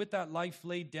 And with that life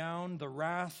laid down, the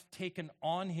wrath taken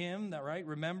on him, that right?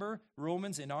 Remember,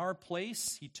 Romans, in our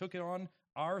place, he took it on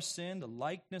our sin, the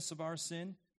likeness of our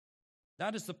sin.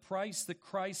 That is the price that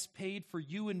Christ paid for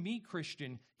you and me,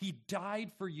 Christian. He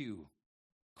died for you,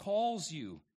 calls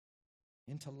you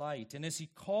into light. And as he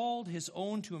called his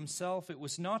own to himself, it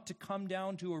was not to come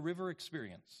down to a river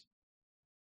experience.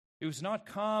 It was not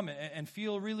come and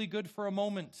feel really good for a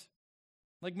moment,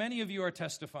 like many of you are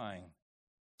testifying.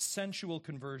 Sensual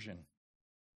conversion.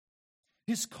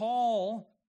 His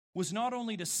call was not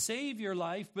only to save your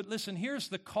life, but listen, here's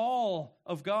the call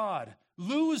of God.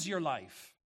 Lose your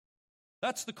life.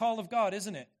 That's the call of God,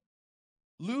 isn't it?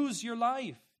 Lose your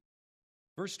life.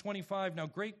 Verse 25, now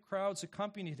great crowds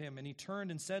accompanied him, and he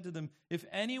turned and said to them, if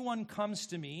anyone comes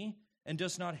to me and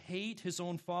does not hate his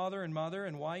own father and mother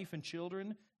and wife and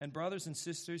children and brothers and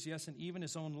sisters, yes, and even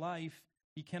his own life,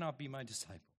 he cannot be my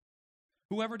disciple.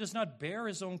 Whoever does not bear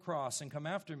his own cross and come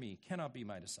after me cannot be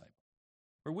my disciple.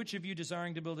 For which of you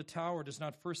desiring to build a tower does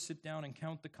not first sit down and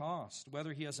count the cost,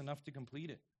 whether he has enough to complete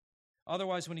it?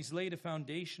 Otherwise, when he's laid a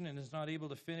foundation and is not able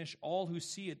to finish, all who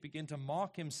see it begin to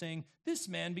mock him, saying, this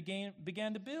man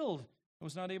began to build and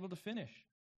was not able to finish.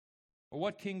 Or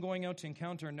what king going out to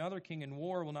encounter another king in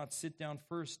war will not sit down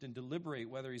first and deliberate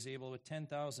whether he's able with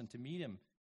 10,000 to meet him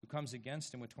who comes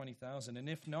against him with 20,000? And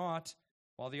if not,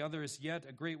 while the other is yet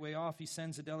a great way off, he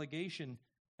sends a delegation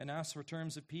and asks for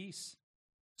terms of peace.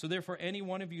 So therefore, any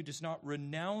one of you does not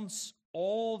renounce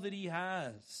all that he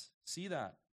has, see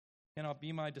that, cannot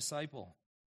be my disciple.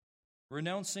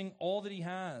 Renouncing all that he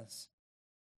has.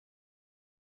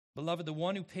 Beloved, the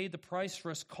one who paid the price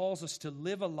for us calls us to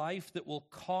live a life that will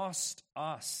cost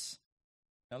us.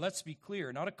 Now let's be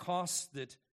clear, not a cost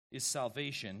that is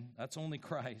salvation, that's only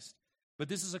Christ. But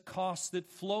this is a cost that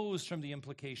flows from the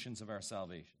implications of our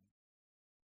salvation.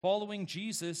 Following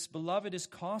Jesus, beloved, is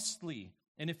costly.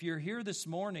 And if you're here this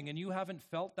morning and you haven't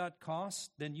felt that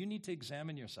cost, then you need to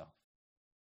examine yourself.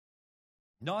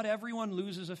 Not everyone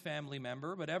loses a family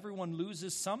member, but everyone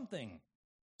loses something,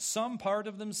 some part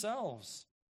of themselves.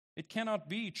 It cannot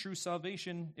be true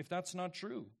salvation if that's not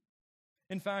true.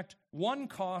 In fact, one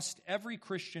cost every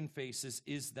Christian faces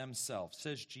is themselves,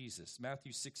 says Jesus,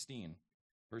 Matthew 16.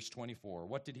 Verse 24,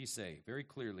 what did he say? Very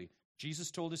clearly,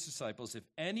 Jesus told his disciples, if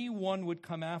anyone would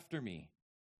come after me,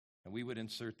 and we would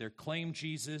insert there, claim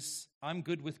Jesus, I'm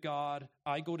good with God,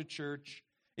 I go to church.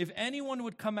 If anyone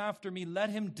would come after me, let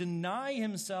him deny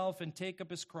himself and take up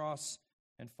his cross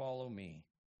and follow me.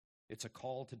 It's a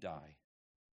call to die.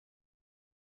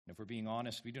 And if we're being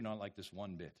honest, we do not like this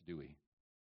one bit, do we?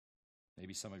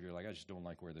 Maybe some of you are like, I just don't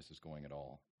like where this is going at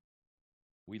all.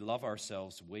 We love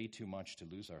ourselves way too much to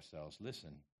lose ourselves.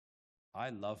 Listen,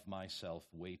 I love myself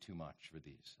way too much for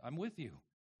these. I'm with you.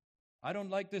 I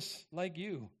don't like this like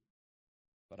you,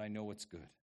 but I know what's good.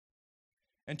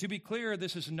 And to be clear,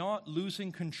 this is not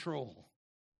losing control.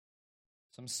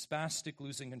 Some spastic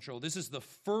losing control. This is the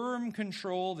firm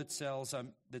control that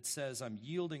says I'm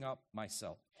yielding up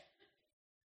myself.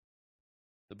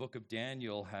 The book of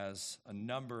Daniel has a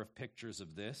number of pictures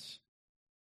of this.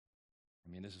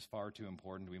 I mean, this is far too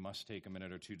important. We must take a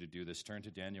minute or two to do this. Turn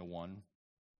to Daniel 1,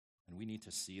 and we need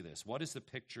to see this. What is the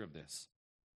picture of this?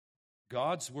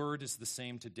 God's word is the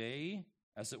same today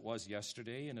as it was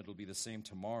yesterday, and it'll be the same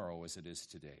tomorrow as it is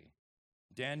today.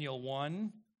 Daniel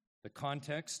 1, the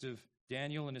context of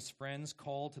Daniel and his friends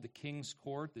called to the king's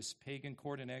court, this pagan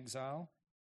court in exile.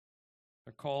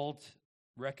 They're called,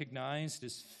 recognized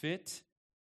as fit,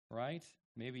 right?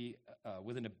 Maybe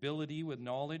with an ability, with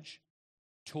knowledge,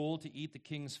 told to eat the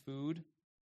king's food.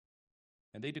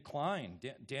 And they declined.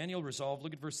 Daniel resolved,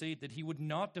 look at verse 8, that he would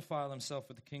not defile himself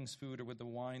with the king's food or with the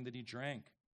wine that he drank.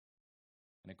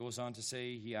 And it goes on to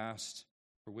say he asked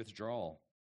for withdrawal.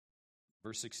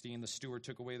 Verse 16, the steward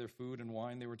took away their food and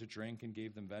wine they were to drink and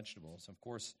gave them vegetables. Of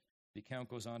course, the account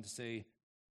goes on to say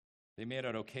they made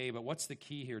out okay, but what's the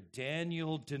key here?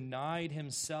 Daniel denied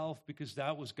himself because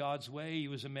that was God's way. He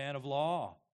was a man of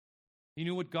law. He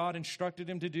knew what God instructed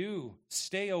him to do.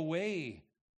 Stay away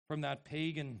from that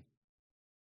pagan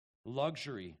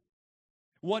luxury.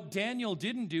 What Daniel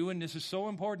didn't do, and this is so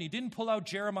important, he didn't pull out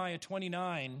Jeremiah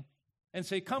 29 and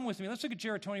say, come with me, let's look at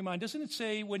Jeremiah 29. Doesn't it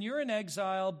say, when you're in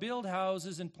exile, build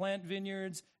houses and plant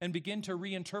vineyards and begin to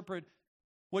reinterpret?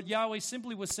 What Yahweh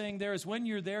simply was saying there is, when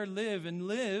you're there, live, and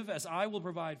live as I will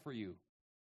provide for you.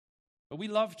 But we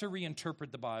love to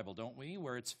reinterpret the Bible, don't we,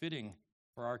 where it's fitting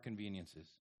for our conveniences.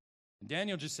 And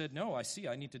Daniel just said, no,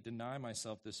 I need to deny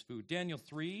myself this food. Daniel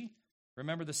 3,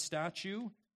 remember the statue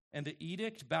and the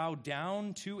edict, bow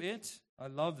down to it. I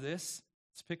love this.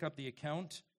 Let's pick up the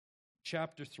account.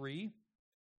 Chapter 3,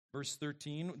 verse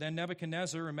 13. Then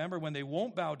Nebuchadnezzar, remember, when they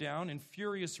won't bow down, in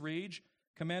furious rage,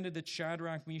 commanded that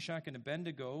Shadrach, Meshach, and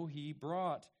Abednego he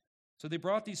brought. So they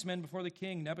brought these men before the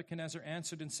king. Nebuchadnezzar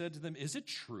answered and said to them, is it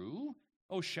true,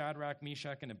 O Shadrach,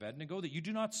 Meshach, and Abednego, that you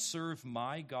do not serve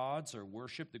my gods or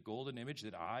worship the golden image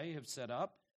that I have set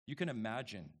up? You can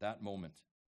imagine that moment.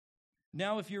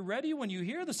 Now, if you're ready when you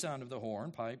hear the sound of the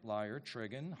horn, pipe, lyre,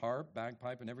 trigon, harp,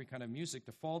 bagpipe, and every kind of music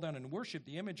to fall down and worship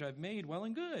the image I've made, well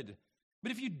and good.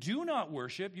 But if you do not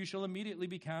worship, you shall immediately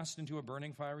be cast into a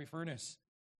burning fiery furnace.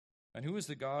 And who is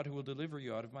the God who will deliver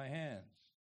you out of my hands?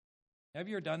 Have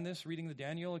you ever done this, reading the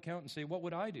Daniel account, and say, what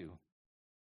would I do?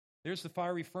 There's the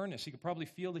fiery furnace. You could probably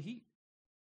feel the heat.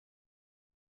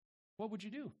 What would you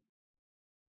do?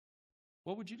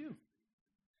 What would you do?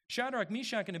 Shadrach,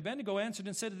 Meshach, and Abednego answered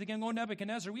and said to the king, O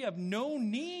Nebuchadnezzar, we have no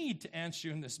need to answer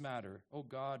you in this matter. O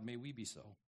God, may we be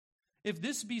so. If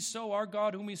this be so, our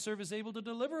God whom we serve is able to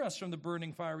deliver us from the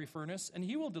burning fiery furnace, and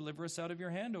he will deliver us out of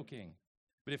your hand, O king.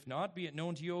 But if not, be it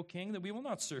known to you, O king, that we will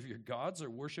not serve your gods or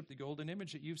worship the golden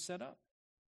image that you've set up.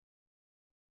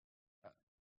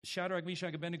 Shadrach,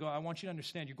 Meshach, Abednego, I want you to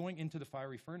understand, you're going into the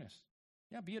fiery furnace.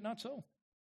 Yeah, be it not so.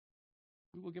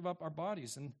 We will give up our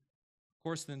bodies. And of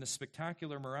course, then the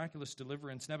spectacular, miraculous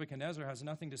deliverance, Nebuchadnezzar has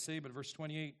nothing to say, but verse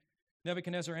 28,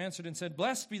 Nebuchadnezzar answered and said,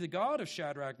 blessed be the God of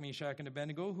Shadrach, Meshach, and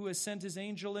Abednego, who has sent his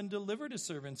angel and delivered his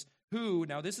servants, who,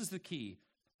 now this is the key,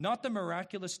 not the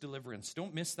miraculous deliverance,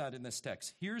 don't miss that in this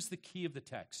text. Here's the key of the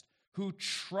text, who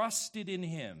trusted in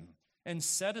him and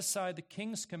set aside the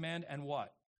king's command and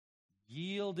what?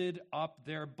 Yielded up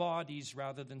their bodies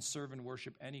rather than serve and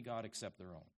worship any god except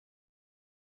their own.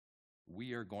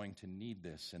 We are going to need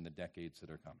this in the decades that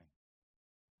are coming.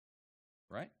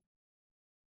 Right?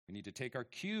 We need to take our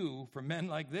cue from men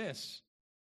like this,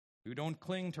 who don't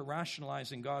cling to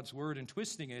rationalizing God's word and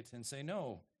twisting it and say,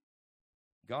 no,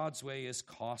 God's way is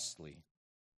costly.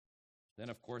 Then,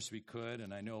 of course, we could,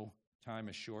 and I know time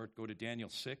is short, go to Daniel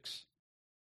 6.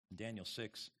 Daniel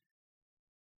 6.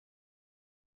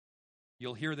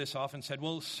 You'll hear this often said,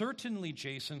 well, certainly,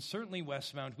 Jason, certainly,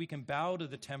 Westmount, we can bow to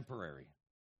the temporary.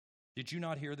 Did you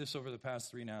not hear this over the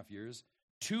past 3.5 years?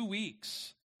 2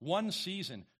 weeks, 1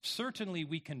 season. Certainly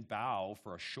we can bow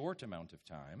for a short amount of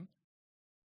time.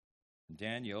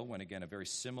 Daniel, when again a very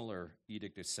similar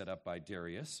edict is set up by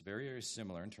Darius, very, very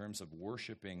similar in terms of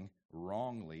worshiping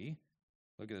wrongly.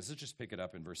 Look at this. Let's just pick it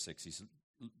up in verse 6.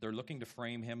 They're looking to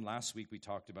frame him. Last week we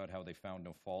talked about how they found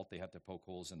no fault. They had to poke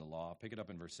holes in the law. Pick it up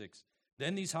in verse 6.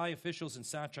 Then these high officials and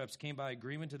satraps came by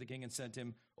agreement to the king and said to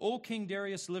him, O King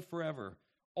Darius, live forever.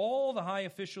 All the high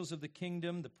officials of the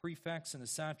kingdom, the prefects and the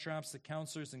satraps, the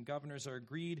counselors and governors are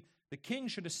agreed. The king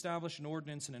should establish an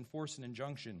ordinance and enforce an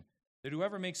injunction that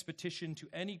whoever makes petition to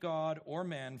any god or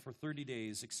man for 30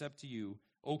 days, except to you,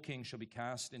 O king, shall be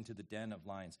cast into the den of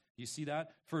lions. Do you see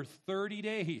that? For 30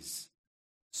 days.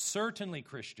 Certainly,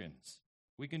 Christians,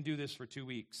 we can do this for 2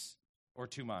 weeks or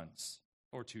 2 months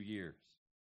or 2 years.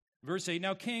 Verse 8,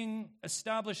 now king,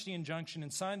 establish the injunction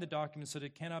and sign the document so that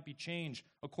it cannot be changed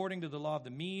according to the law of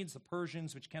the Medes, the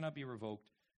Persians, which cannot be revoked.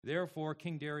 Therefore,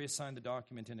 King Darius signed the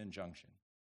document and injunction.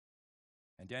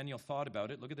 And Daniel thought about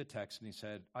it. Look at the text, and he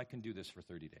said, I can do this for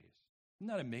 30 days. Isn't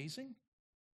that amazing?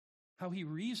 How he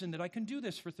reasoned that I can do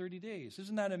this for 30 days.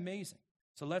 Isn't that amazing?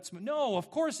 So no,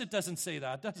 of course it doesn't say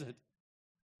that, does it?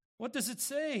 What does it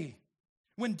say?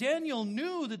 When Daniel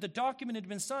knew that the document had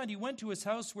been signed, he went to his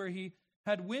house where he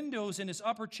had windows in his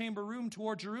upper chamber room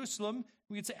toward Jerusalem,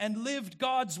 we could say, and lived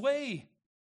God's way.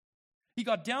 He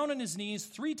got down on his knees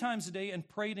 3 times a day and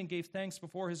prayed and gave thanks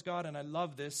before his God, and I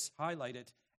love this, highlight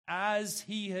it, as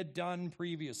he had done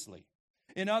previously.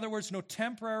 In other words, no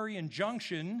temporary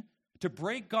injunction to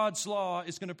break God's law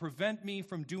is going to prevent me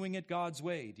from doing it God's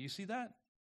way. Do you see that?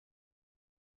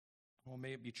 Well,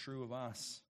 may it be true of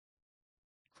us.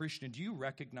 Christian, do you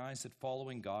recognize that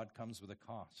following God comes with a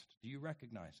cost? Do you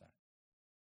recognize that?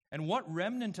 And what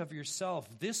remnant of yourself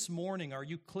this morning are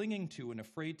you clinging to and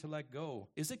afraid to let go?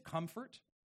 Is it comfort?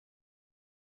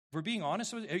 If we're being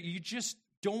honest with you, you just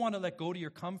don't want to let go to your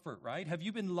comfort, right? Have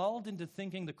you been lulled into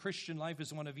thinking the Christian life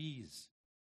is one of ease?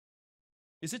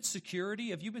 Is it security?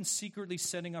 Have you been secretly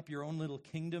setting up your own little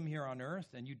kingdom here on earth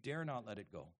and you dare not let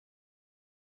it go?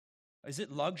 Is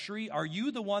it luxury? Are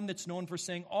you the one that's known for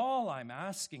saying, all I'm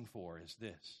asking for is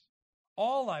this?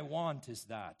 All I want is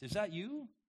that. Is that you?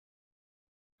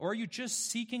 Or are you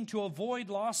just seeking to avoid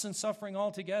loss and suffering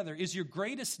altogether? Is your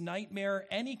greatest nightmare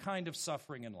any kind of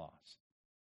suffering and loss?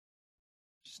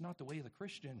 It's just not the way of the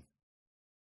Christian.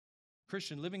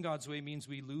 Christian, living God's way means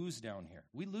we lose down here.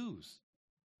 We lose.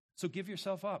 So give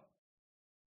yourself up.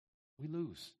 We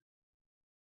lose.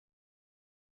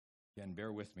 Again,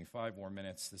 bear with me. 5 more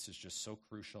minutes. This is just so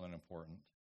crucial and important.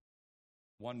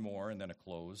 1 more and then a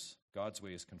close. God's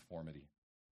way is conformity.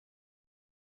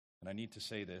 And I need to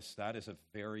say this. That is a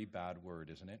very bad word,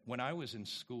 isn't it? When I was in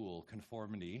school,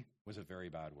 conformity was a very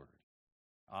bad word.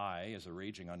 I, as a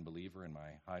raging unbeliever in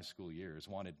my high school years,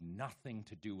 wanted nothing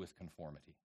to do with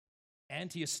conformity.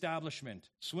 Anti-establishment,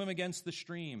 swim against the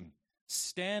stream,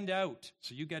 stand out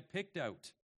so you get picked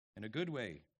out in a good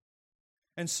way.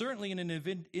 And certainly in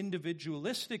an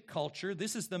individualistic culture,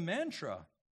 this is the mantra.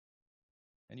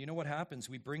 And you know what happens?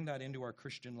 We bring that into our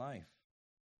Christian life.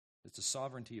 It's the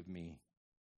sovereignty of me.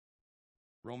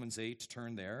 Romans 8,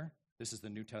 turn there. This is the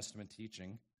New Testament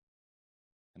teaching.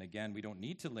 And again, we don't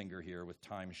need to linger here with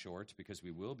time short because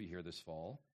we will be here this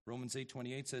fall. Romans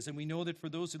 8:28 says, and we know that for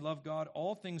those who love God,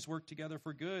 all things work together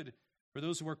for good, for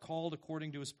those who are called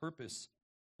according to his purpose.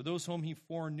 For those whom he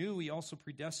foreknew, he also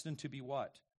predestined to be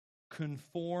what?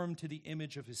 Conformed to the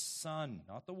image of his Son,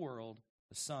 not the world,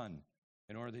 the Son,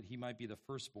 in order that he might be the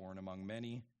firstborn among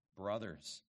many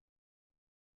brothers.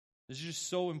 This is just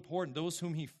so important. Those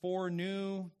whom he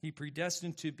foreknew, he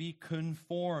predestined to be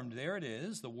conformed. There it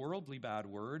is, the worldly bad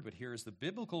word, but here is the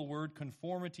biblical word,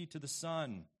 conformity to the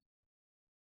Son.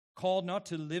 Called not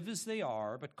to live as they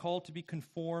are, but called to be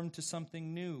conformed to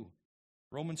something new.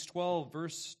 Romans 12,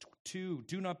 verse 2,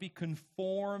 do not be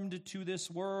conformed to this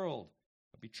world,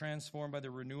 but be transformed by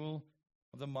the renewal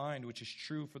of the mind, which is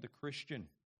true for the Christian.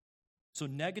 So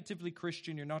negatively,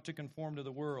 Christian, you're not to conform to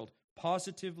the world.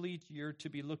 Positively, you're to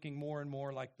be looking more and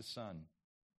more like the Son.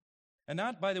 And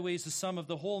that, by the way, is the sum of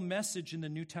the whole message in the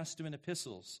New Testament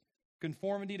epistles.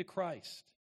 Conformity to Christ.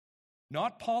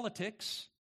 Not politics.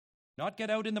 Not get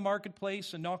out in the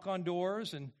marketplace and knock on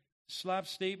doors and slap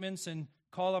statements and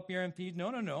call up your MP.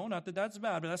 No. Not that that's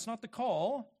bad, but that's not the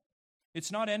call.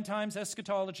 It's not end times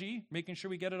eschatology, making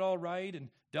sure we get it all right and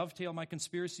dovetail my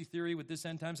conspiracy theory with this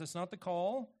end times. That's not the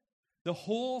call. The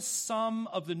whole sum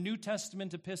of the New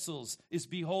Testament epistles is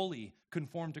be holy,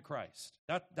 conform to Christ.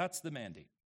 That's the mandate.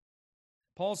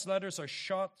 Paul's letters are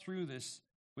shot through this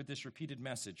with this repeated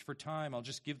message. For time, I'll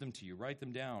just give them to you. Write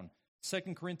them down.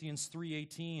 2 Corinthians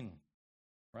 3:18,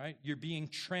 right? You're being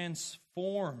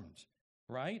transformed,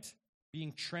 right?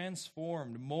 Being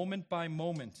transformed moment by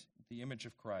moment, the image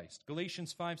of Christ.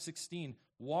 Galatians 5:16,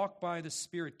 walk by the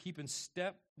Spirit, keep in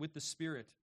step with the Spirit.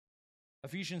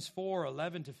 Ephesians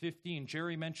 4:11-15,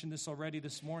 Jerry mentioned this already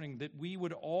this morning, that we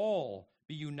would all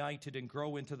be united and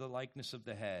grow into the likeness of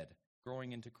the head,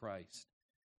 growing into Christ.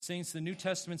 Saints, the New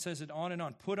Testament says it on and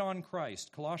on. Put on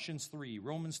Christ, Colossians 3,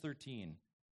 Romans 13.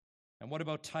 And what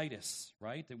about Titus,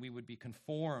 right? That we would be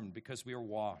conformed because we are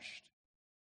washed.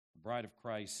 The bride of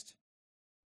Christ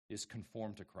is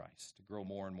conformed to Christ, to grow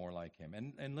more and more like him.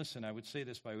 And listen, I would say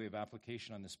this by way of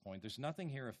application on this point. There's nothing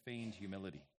here of feigned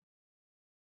humility.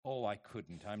 Oh, I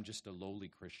couldn't. I'm just a lowly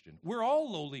Christian. We're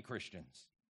all lowly Christians,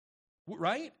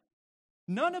 right?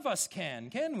 None of us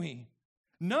can we?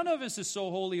 None of us is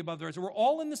so holy above the rest. We're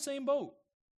all in the same boat.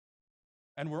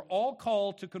 And we're all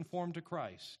called to conform to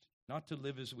Christ, not to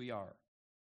live as we are.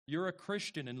 You're a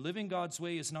Christian, and living God's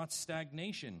way is not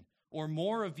stagnation or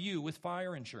more of you with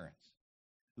fire insurance.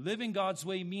 Living God's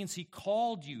way means he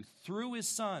called you through his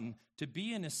Son to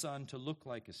be in his Son, to look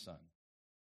like his Son.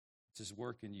 It's his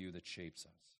work in you that shapes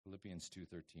us. Philippians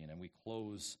 2:13. And we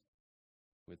close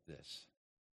with this.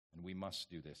 And we must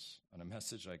do this. On a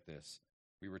message like this,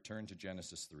 we return to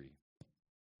Genesis 3.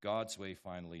 God's way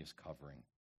finally is covering.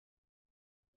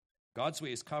 God's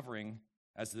way is covering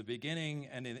as the beginning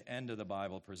and the end of the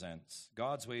Bible presents.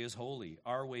 God's way is holy.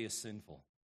 Our way is sinful.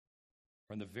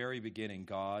 From the very beginning,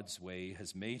 God's way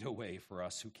has made a way for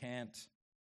us who can't.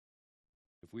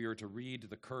 If we were to read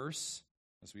the curse,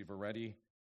 as we've already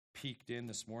peeked in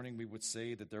this morning, we would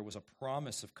say that there was a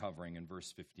promise of covering in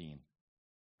verse 15,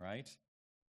 right?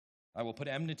 I will put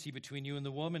enmity between you and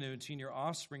the woman, and between your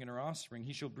offspring and her offspring.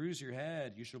 He shall bruise your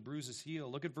head, you shall bruise his heel.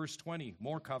 Look at verse 20,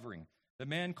 more covering. The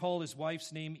man called his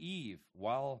wife's name Eve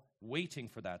while waiting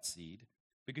for that seed,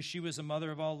 because she was a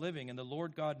mother of all living. And the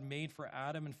Lord God made for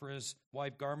Adam and for his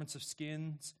wife garments of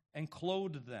skins and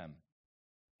clothed them.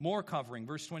 More covering,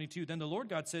 verse 22. Then the Lord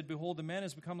God said, behold, the man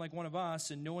has become like one of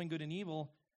us in knowing good and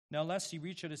evil. Now lest he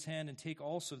reach out his hand and take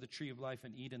also the tree of life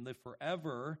and eat and live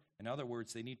forever. In other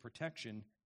words, they need protection.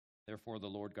 Therefore the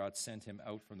Lord God sent him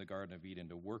out from the Garden of Eden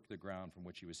to work the ground from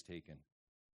which he was taken.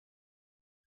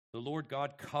 The Lord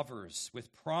God covers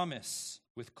with promise,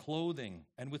 with clothing,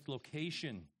 and with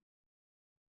location.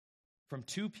 From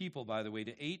 2 people, by the way,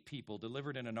 to 8 people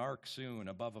delivered in an ark soon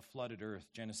above a flooded earth,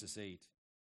 Genesis 8.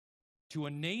 To a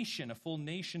nation, a full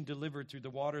nation delivered through the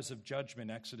waters of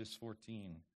judgment, Exodus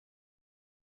 14.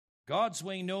 God's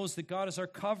way knows that God is our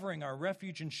covering, our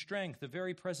refuge and strength, the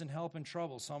very present help in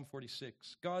trouble, Psalm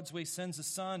 46. God's way sends a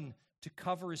Son to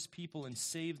cover his people and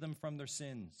save them from their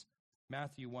sins,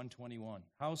 Matthew 1:21.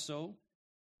 How so?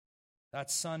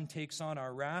 That Son takes on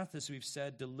our wrath, as we've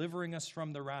said, delivering us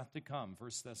from the wrath to come,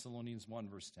 1 Thessalonians 1,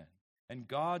 verse 10. And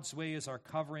God's way is our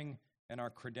covering and our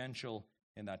credential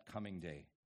in that coming day.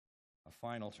 A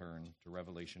final turn to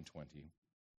Revelation 20.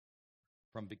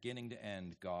 From beginning to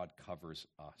end, God covers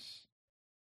us.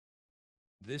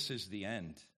 This is the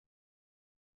end,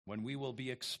 when we will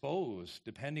be exposed,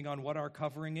 depending on what our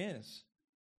covering is.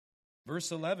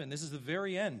 Verse 11, this is the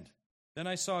very end. Then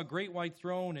I saw a great white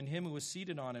throne, and him who was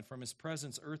seated on it. From his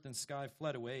presence earth and sky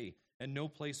fled away, and no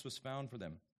place was found for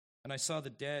them. And I saw the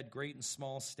dead, great and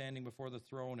small, standing before the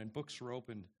throne, and books were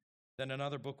opened. Then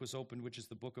another book was opened, which is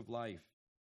the book of life.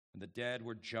 And the dead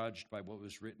were judged by what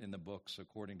was written in the books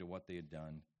according to what they had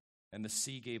done. And the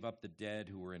sea gave up the dead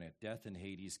who were in it. Death and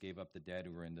Hades gave up the dead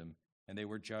who were in them. And they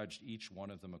were judged, each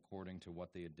one of them according to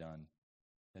what they had done.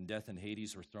 Then death and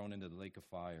Hades were thrown into the lake of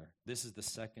fire. This is the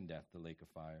second death, the lake of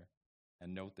fire.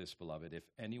 And note this, beloved, if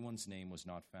anyone's name was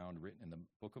not found written in the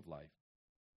book of life,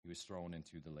 he was thrown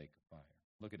into the lake of fire.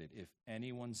 Look at it. If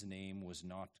anyone's name was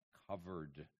not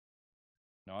covered,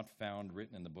 not found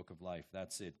written in the book of life,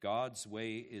 that's it. God's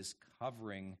way is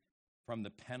covering from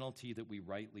the penalty that we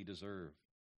rightly deserve.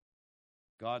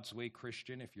 God's way,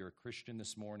 Christian, if you're a Christian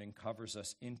this morning, covers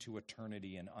us into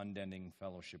eternity and unending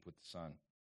fellowship with the Son.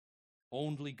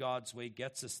 Only God's way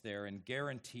gets us there and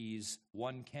guarantees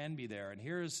one can be there. And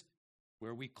here's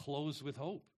where we close with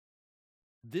hope.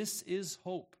 This is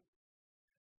hope.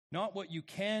 Not what you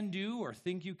can do or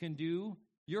think you can do.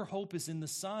 Your hope is in the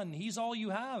Son. He's all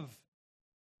you have.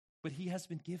 But he has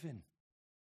been given,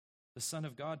 the Son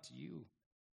of God, to you.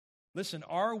 Listen,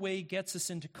 our way gets us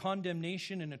into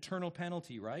condemnation and eternal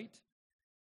penalty, right?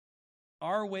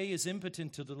 Our way is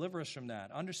impotent to deliver us from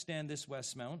that. Understand this,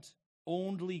 Westmount.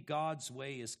 Only God's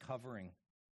way is covering.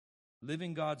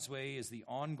 Living God's way is the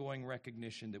ongoing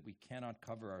recognition that we cannot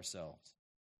cover ourselves.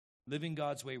 Living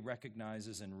God's way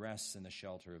recognizes and rests in the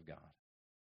shelter of God.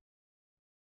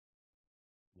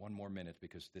 One more minute,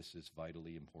 because this is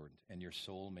vitally important, and your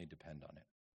soul may depend on it.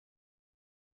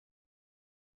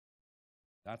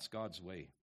 That's God's way.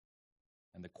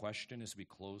 And the question as we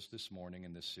close this morning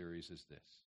in this series is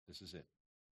this. This is it.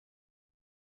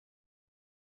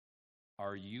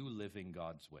 Are you living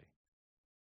God's way?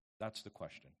 That's the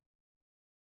question.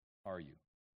 Are you?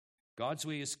 God's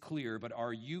way is clear, but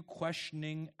are you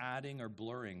questioning, adding, or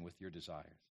blurring with your desires?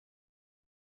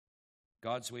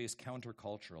 God's way is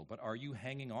countercultural, but are you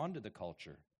hanging on to the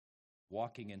culture,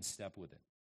 walking in step with it?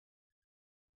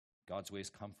 God's way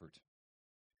is comfort,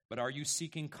 but are you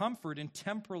seeking comfort in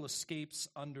temporal escapes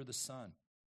under the sun?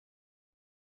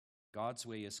 God's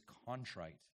way is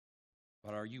contrite,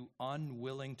 but are you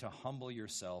unwilling to humble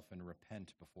yourself and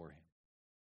repent before him?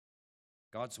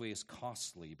 God's way is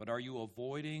costly, but are you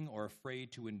avoiding or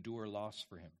afraid to endure loss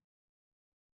for him?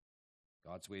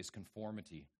 God's way is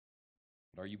conformity,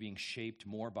 but are you being shaped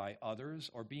more by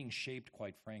others or being shaped,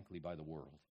 quite frankly, by the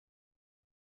world?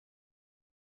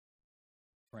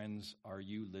 Friends, are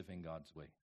you living God's way?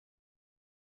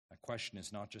 That question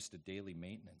is not just a daily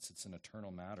maintenance, it's an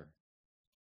eternal matter.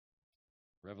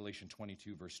 Revelation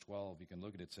 22, verse 12, you can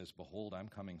look at it, it says, "Behold, I'm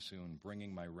coming soon,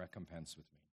 bringing my recompense with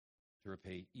me, to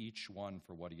repay each one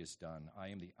for what he has done. I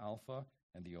am the Alpha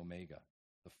and the Omega,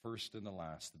 the first and the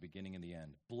last, the beginning and the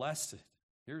end. Blessed,"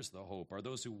 here's the hope, "are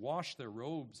those who wash their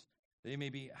robes. They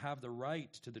may have the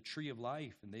right to the tree of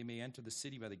life, and they may enter the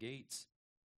city by the gates.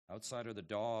 Outside are the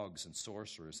dogs and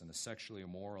sorcerers and the sexually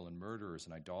immoral and murderers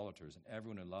and idolaters and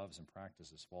everyone who loves and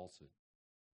practices falsehood.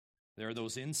 There are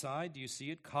those inside, do you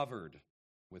see it, covered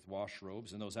with wash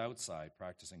robes, and those outside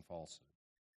practicing falsehood.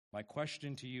 My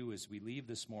question to you as we leave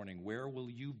this morning, where will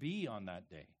you be on that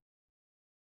day?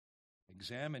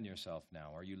 Examine yourself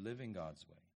now. Are you living God's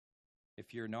way?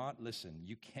 If you're not, listen,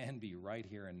 you can be right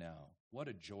here and now. What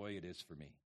a joy it is for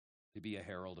me to be a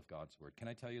herald of God's word. Can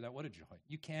I tell you that? What a joy.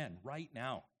 You can, right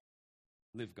now,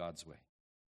 live God's way.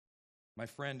 My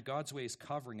friend, God's way is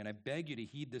covering, and I beg you to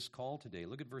heed this call today.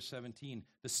 Look at verse 17.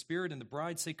 The Spirit and the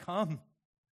bride say, "Come."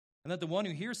 And let the one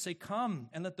who hears say, "Come."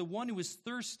 And let the one who is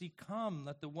thirsty come.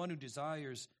 Let the one who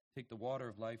desires take the water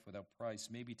of life without price.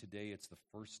 Maybe today it's the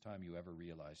first time you ever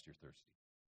realized you're thirsty.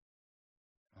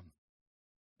 Come.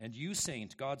 And you,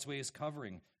 saint, God's way is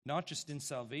covering, not just in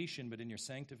salvation, but in your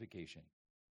sanctification.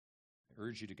 I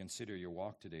urge you to consider your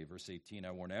walk today. Verse 18,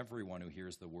 "I warn everyone who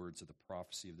hears the words of the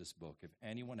prophecy of this book. If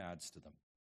anyone adds to them,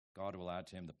 God will add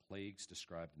to him the plagues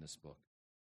described in this book.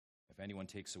 If anyone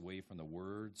takes away from the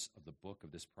words of the book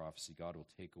of this prophecy, God will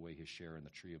take away his share in the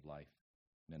tree of life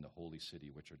and in the holy city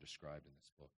which are described in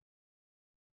this book."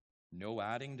 No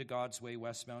adding to God's way,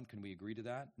 Westmount. Can we agree to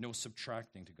that? No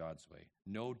subtracting to God's way.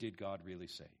 No, did God really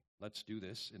say? Let's do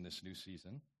this in this new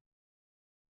season.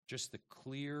 Just the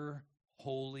clear,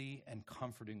 holy, and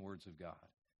comforting words of God.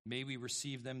 May we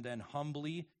receive them then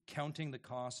humbly, counting the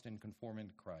cost and conforming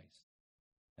to Christ.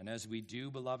 And as we do,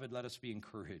 beloved, let us be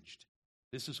encouraged.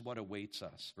 This is what awaits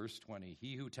us. Verse 20,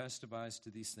 "He who testifies to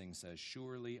these things says,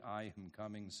 'Surely I am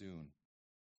coming soon.'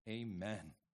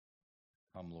 Amen.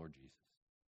 Come, Lord Jesus."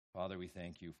 Father, we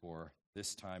thank you for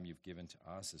this time you've given to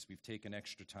us as we've taken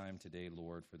extra time today,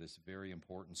 Lord, for this very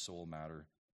important soul matter.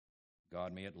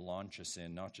 God, may it launch us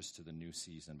in, not just to the new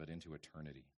season, but into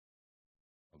eternity.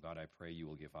 Oh God, I pray you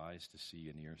will give eyes to see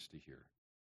and ears to hear.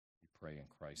 We pray in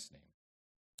Christ's name.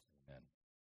 Amen.